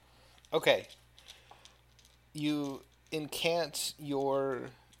 Okay. You incant your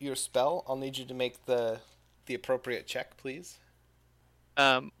spell. I'll need you to make the appropriate check, please.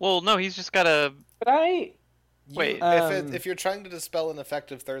 Well, no, he's just gotta. But I... Wait. If you're trying to dispel an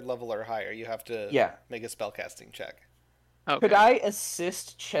effective 3rd level or higher, you have to make a spellcasting check. Okay. Could I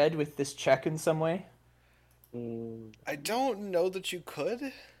assist Ched with this check in some way? I don't know that you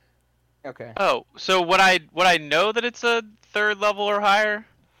could. Okay. Oh, so would I know that it's a 3rd level or higher?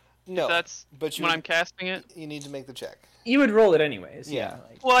 No, That's but when I'm casting it. You need to make the check. You would roll it anyways. Yeah.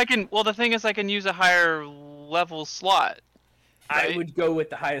 Well, I can. Well, the thing is, I can use a higher level slot. Right? I would go with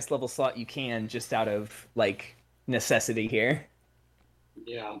the highest level slot you can, just out of necessity here.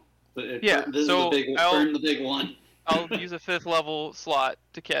 Yeah. Yeah, This so is the big one. I'll use a 5th level slot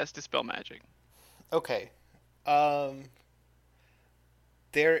to cast Dispel Magic. Okay.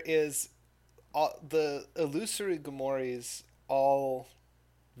 There is the illusory Gamoris all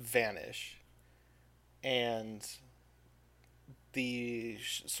vanish, and the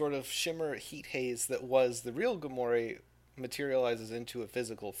sort of shimmer heat haze that was the real Gamori materializes into a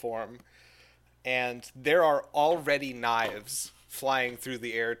physical form, and there are already knives flying through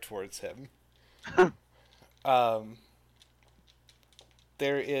the air towards him.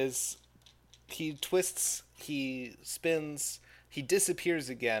 He twists, he spins, he disappears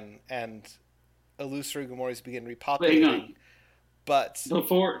again, and illusory Gamoris begin repopulating. But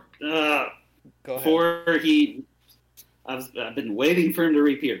Before go ahead. before he, I've been waiting for him to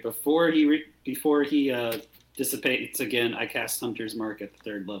reappear. Before he dissipates again, I cast Hunter's Mark at the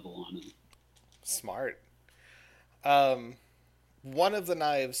 3rd level on him. Smart. One of the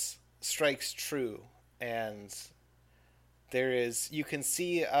knives strikes true, and you can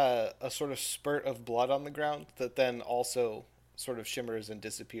see a sort of spurt of blood on the ground that then also sort of shimmers and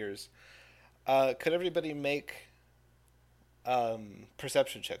disappears. Could everybody make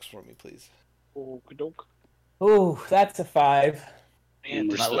perception checks for me, please? Okey-doke. Oh, that's a 5. Man,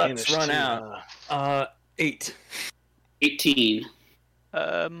 we're My luck's Spanish run too, out. 8. 18.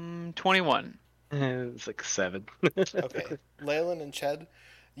 21. It's like 7. Okay, Leyland and Ched,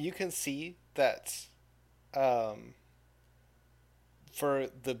 you can see that for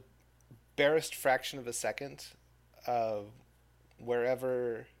the barest fraction of a second,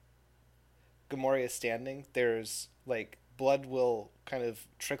 wherever Gamorrea is standing, there's like blood will kind of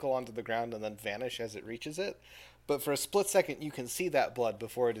trickle onto the ground and then vanish as it reaches it. But for a split second, you can see that blood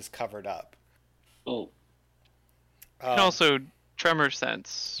before it is covered up. Oh, You can also tremor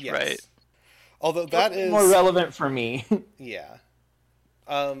sense, yes. right? Although that is more relevant for me. yeah.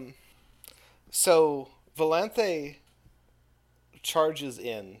 So Volanthe charges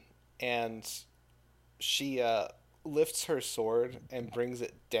in, and she lifts her sword and brings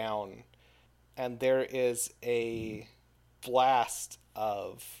it down, and there is a blast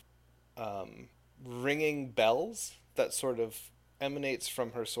of ringing bells that sort of emanates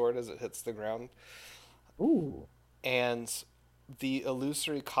from her sword as it hits the ground. Ooh. And the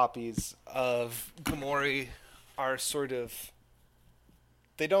illusory copies of Gamori are sort of...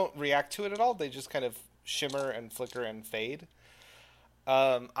 They don't react to it at all. They just kind of shimmer and flicker and fade.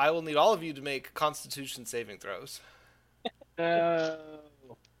 I will need all of you to make Constitution saving throws. I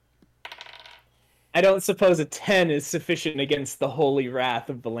don't suppose a 10 is sufficient against the holy wrath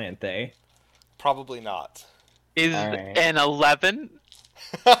of Volanthe. Probably not. Is Alright. an 11?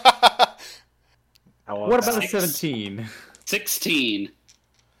 What about a 17? 16.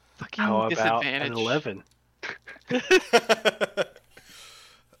 Fucking How about disadvantage. an 11?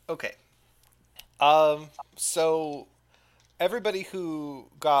 Okay. So everybody who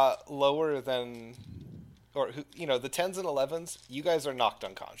got lower than, or who, you know, the 10s and 11s, you guys are knocked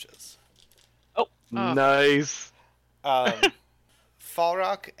unconscious. Nice.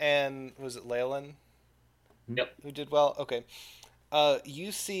 Falrock and was it Leyland? Yep. Who did well? Okay.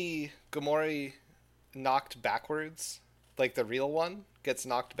 You see Gamori knocked backwards, like the real one gets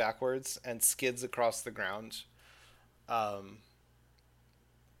knocked backwards and skids across the ground.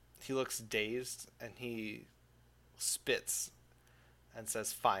 He looks dazed and he spits and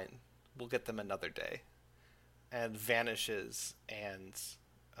says, "Fine, we'll get them another day," and vanishes and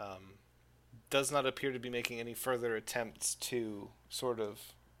does not appear to be making any further attempts to sort of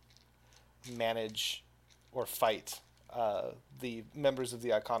manage or fight the members of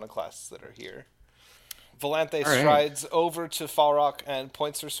the iconoclasts that are here. Volanthe strides over to Falrock and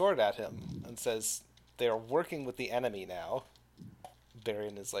points her sword at him and says, "They are working with the enemy now."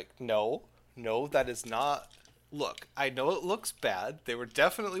 Barian is like, no, that is not... Look, I know it looks bad. They were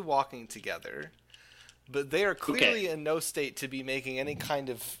definitely walking together. But they are clearly in no state to be making any kind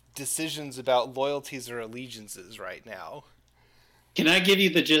of decisions about loyalties or allegiances right now. Can I give you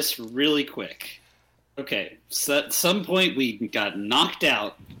the gist really quick? Okay, so at some point we got knocked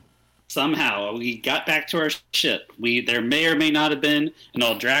out. Somehow we got back to our ship. There may or may not have been an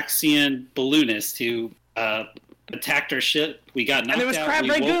Aldraxian balloonist who attacked our ship. We got knocked out. And there was crab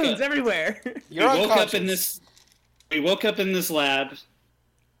rangoons everywhere. You're we woke up unconscious. We woke up in this lab.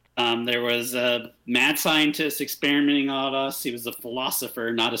 There was a mad scientist experimenting on us. He was a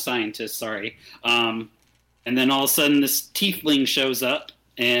philosopher, not a scientist. Sorry. And then all of a sudden, this tiefling shows up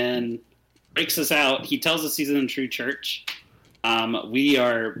and breaks us out. He tells us he's in a true church. We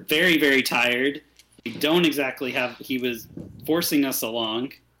are very, very tired. We don't exactly have... He was forcing us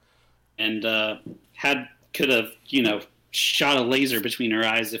along, and could have, shot a laser between our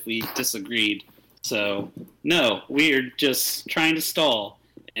eyes if we disagreed. So, no, we're just trying to stall.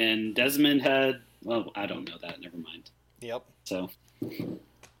 And Desmond had... Well, I don't know that. Never mind. Yep. So,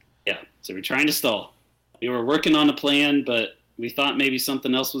 yeah. So we're trying to stall. We were working on a plan, but we thought maybe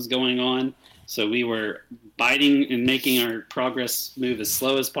something else was going on. So we were biting and making our progress move as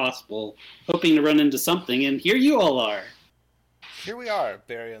slow as possible, hoping to run into something, and here you all are. Here we are,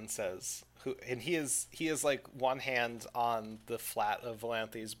 Barian says. And he is like one hand on the flat of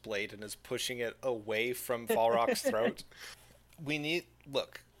Volanthe's blade and is pushing it away from Falrock's throat.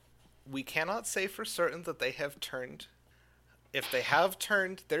 Look, we cannot say for certain that they have turned. If they have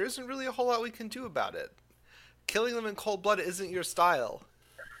turned, there isn't really a whole lot we can do about it. Killing them in cold blood isn't your style.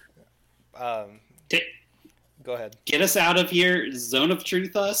 Go ahead. Get us out of here, zone of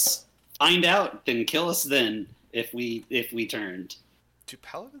truth us, find out, then kill us then if we turned. Do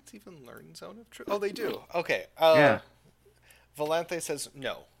paladins even learn Zone of Truth? Oh, they do. Okay. Yeah. Volanthe says,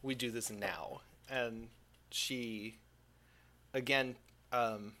 "No, we do this now." And she, again,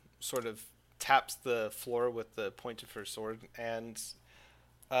 sort of taps the floor with the point of her sword. And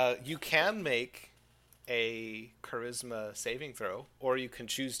you can make a charisma saving throw, or you can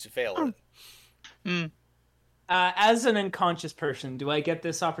choose to fail it. As an unconscious person, do I get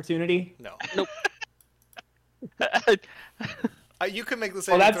this opportunity? No. Nope. You can make the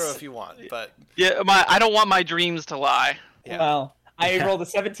saving that's- throw if you want, but Yeah, I don't want my dreams to lie. yeah. Well, I rolled a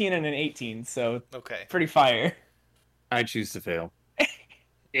 17 and an 18, so Okay. pretty fire. I choose to fail.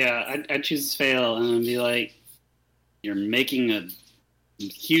 Yeah, I'd choose to fail and then be like, you're making a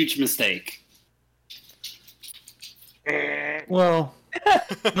huge mistake. Well,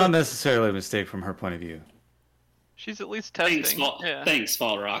 not necessarily a mistake from her point of view. She's at least testing. Thanks, thanks,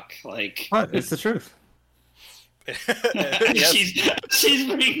 Fall Rock. Like, But it's the truth. Yes, she's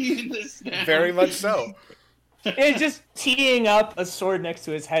bringing this down. very much so. It's just teeing up a sword next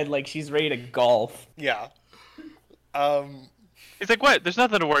to his head like she's ready to golf. Yeah. He's like, what? There's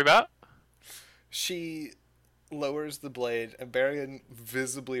nothing to worry about. She lowers the blade, and Barian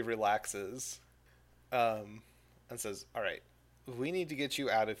visibly relaxes, and says, "All right, we need to get you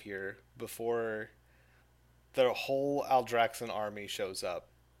out of here before the whole Aldraxan army shows up.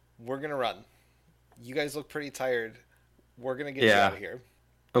 We're gonna run. You guys look pretty tired. We're gonna get you Yeah. out of here."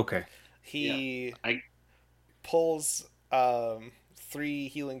 Okay. He I- pulls 3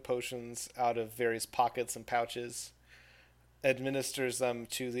 healing potions out of various pockets and pouches, administers them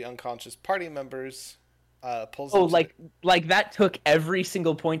to the unconscious party members, pulls Oh, them to like that took every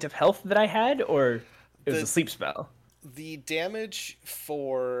single point of health that I had, or it was The- a sleep spell? the damage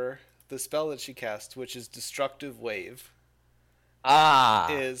for the spell that she cast, which is Destructive Wave,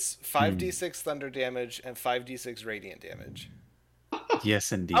 is 5d6 thunder damage and 5d6 radiant damage.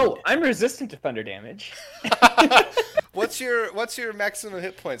 Yes, indeed. Oh, I'm resistant to thunder damage. What's your maximum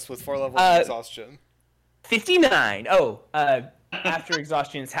hit points with 4 levels of exhaustion? 59. Oh, after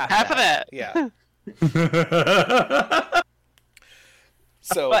exhaustion is half. Half of that. Yeah.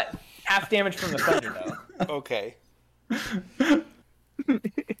 So But half damage from the thunder, though. okay.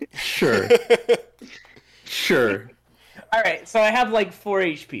 Sure. Sure. All right, so I have like 4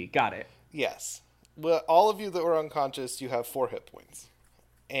 HP. Got it. Yes. Well, all of you that were unconscious, you have 4 hit points.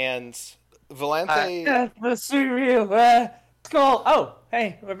 And Volante The cereal. Skull. Oh,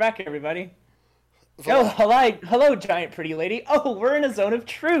 hey, we're back, everybody. Oh, hello, giant pretty lady. Oh, we're in a zone of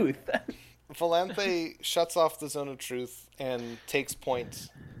truth. Volante shuts off the zone of truth and takes point,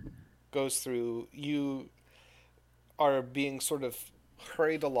 goes through. You are being sort of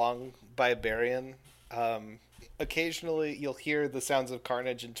hurried along by Barian. Occasionally, you'll hear the sounds of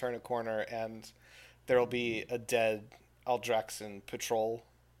carnage and turn a corner, and there'll be a dead Aldraxan patrol,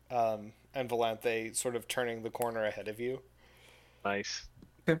 and Volante sort of turning the corner ahead of you. Nice.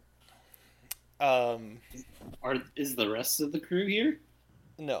 Is the rest of the crew here?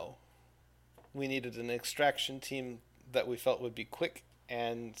 No. We needed an extraction team that we felt would be quick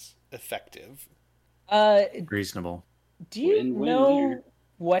and effective. Reasonable. Do you Win-win know here.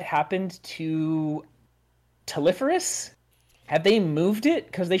 what happened to Telephorus? Have they moved it?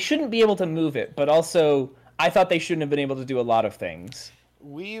 Because they shouldn't be able to move it, but also I thought they shouldn't have been able to do a lot of things.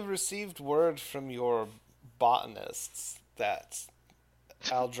 We received word from your botanists that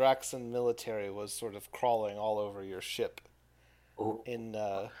Aldraxan military was sort of crawling all over your ship in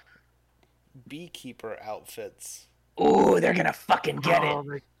beekeeper outfits. Oh, they're gonna fucking get Oh,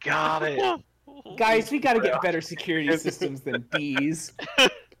 they got it. Guys, we gotta get better security systems than bees.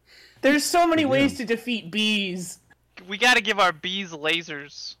 There's so many ways to defeat bees. We gotta give our bees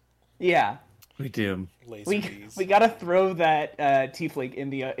lasers. Yeah, We do. Laser we bees. we gotta throw that tiefling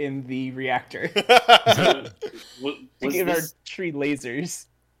in the reactor Was to give our this, tree lasers.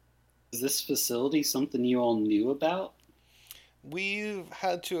 is this facility something you all knew about? We've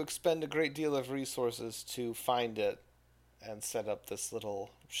had to expend a great deal of resources to find it and set up this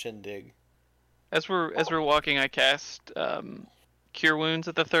little shindig. As we're walking, I cast Cure Wounds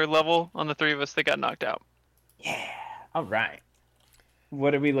at the 3rd level on the 3 of us that got knocked out. Yeah. All right.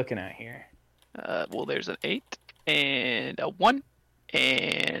 What are we looking at here? Well, there's an 8 and a 1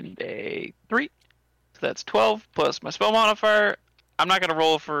 and a 3. So that's 12 plus my spell modifier. I'm not gonna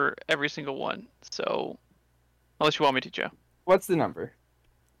roll for every single one. So unless you want me to, Joe. What's the number?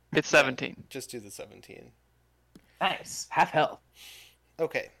 It's 17. Just do the 17. Nice. Half health.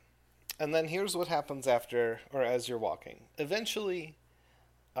 Okay. And then here's what happens after, or as you're walking. Eventually,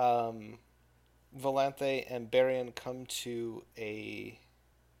 Volante and Barian come to a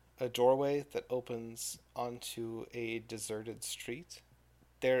doorway that opens onto a deserted street.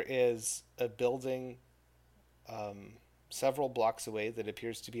 There is a building several blocks away that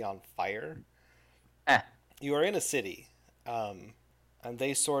appears to be on fire. You are in a city, and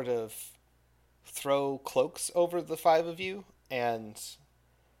they sort of throw cloaks over the 5 of you and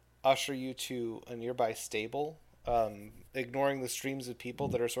usher you to a nearby stable ignoring the streams of people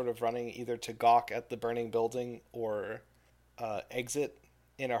that are sort of running either to gawk at the burning building or exit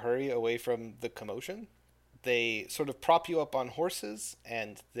in a hurry away from the commotion. They sort of prop you up on horses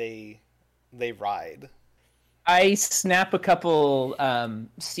and they ride. I snap a couple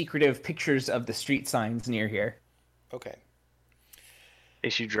secretive pictures of the street signs near here. Okay. In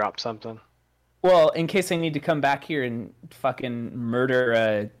case you drop something. Well, in case I need to come back here and fucking murder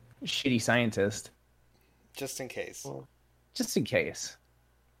a shitty scientist. Just in case. Just in case.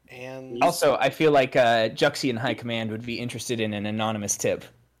 And Also, I feel like Juxie and High Command would be interested in an anonymous tip.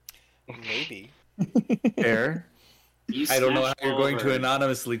 maybe. Fair. You I don't know how snatched you're going to over-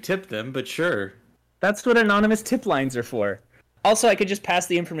 anonymously tip them, but sure. That's what anonymous tip lines are for. Also, I could just pass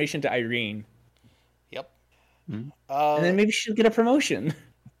the information to Irene, Yep. and then maybe she'll get a promotion.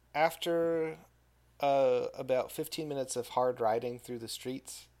 After about 15 minutes of hard riding through the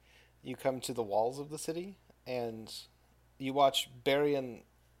streets, you come to the walls of the city, and you watch Barian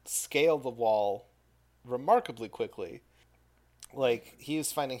scale the wall remarkably quickly. Like, he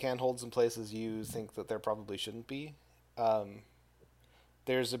is finding handholds in places you think that there probably shouldn't be.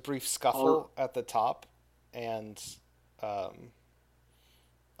 There's a brief scuffle at the top, and a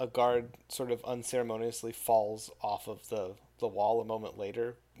guard sort of unceremoniously falls off of the wall a moment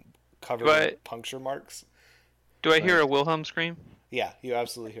later, covered in puncture marks. Do I hear a Wilhelm scream? Yeah, you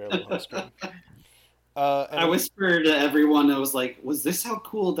absolutely hear a little scream. I whispered to everyone, I was like, was this how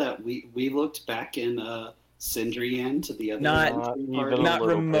cool that we looked back in Cindrian to the other Not even Not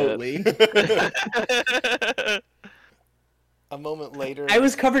little remotely. A moment later, I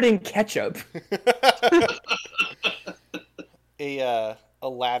was covered in ketchup. a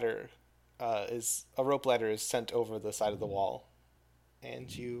ladder a rope ladder is sent over the side of the wall, and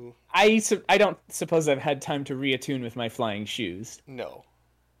you I don't suppose I've had time to reattune with my flying shoes. no.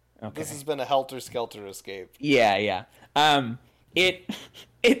 Okay. This has been a helter-skelter escape. Yeah.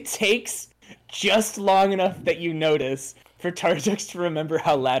 It takes just long enough that you notice for Tarjux to remember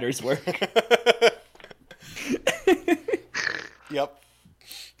how ladders work. Yep.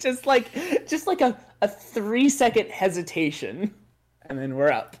 just like a 3-second hesitation, and then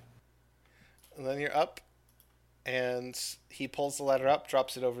we're up. And then you're up, and he pulls the ladder up,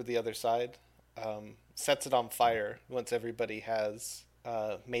 drops it over the other side, sets it on fire once everybody has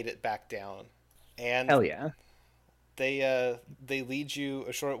made it back down. And Hell yeah. they lead you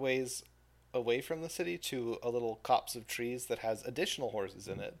a short ways away from the city to a little copse of trees that has additional horses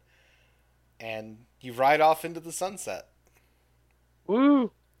in it. And you ride off into the sunset.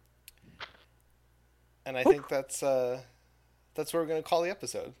 Woo! And I think that's what we're going to call the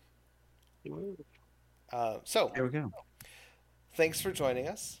episode. So, There we go. thanks for joining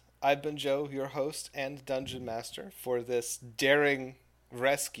us. I've been Joe, your host and dungeon master for this daring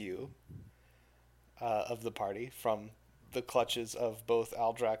rescue of the party from the clutches of both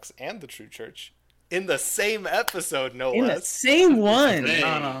Aldrax and the True Church in the same episode, no In the less. same one.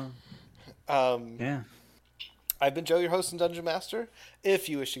 Yeah. I've been Joe, your host and dungeon master. If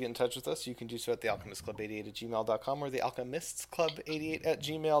you wish to get in touch with us, you can do so at thealchemistclub88@gmail.com or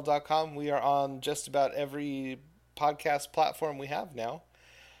thealchemistsclub88@gmail.com. We are on just about every podcast platform we have now.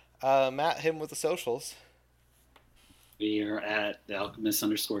 Matt, hit him with the socials. We are at the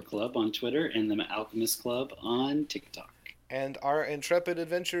Alchemist_Club on Twitter and the Alchemist Club on TikTok. And our intrepid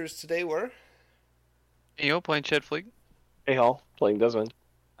adventures today were... Hey, yo, playing Shed Fleet. Hey, Hall, playing Desmond.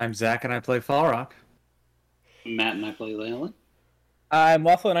 I'm Zach and I play Fall Rock. Matt and I play Leyland. I'm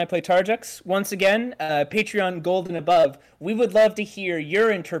Waffle and I play Tarjux. Once again, Patreon Gold and above, we would love to hear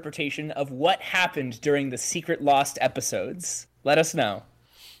your interpretation of what happened during the Secret Lost episodes. Let us know.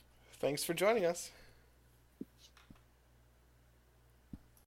 Thanks for joining us.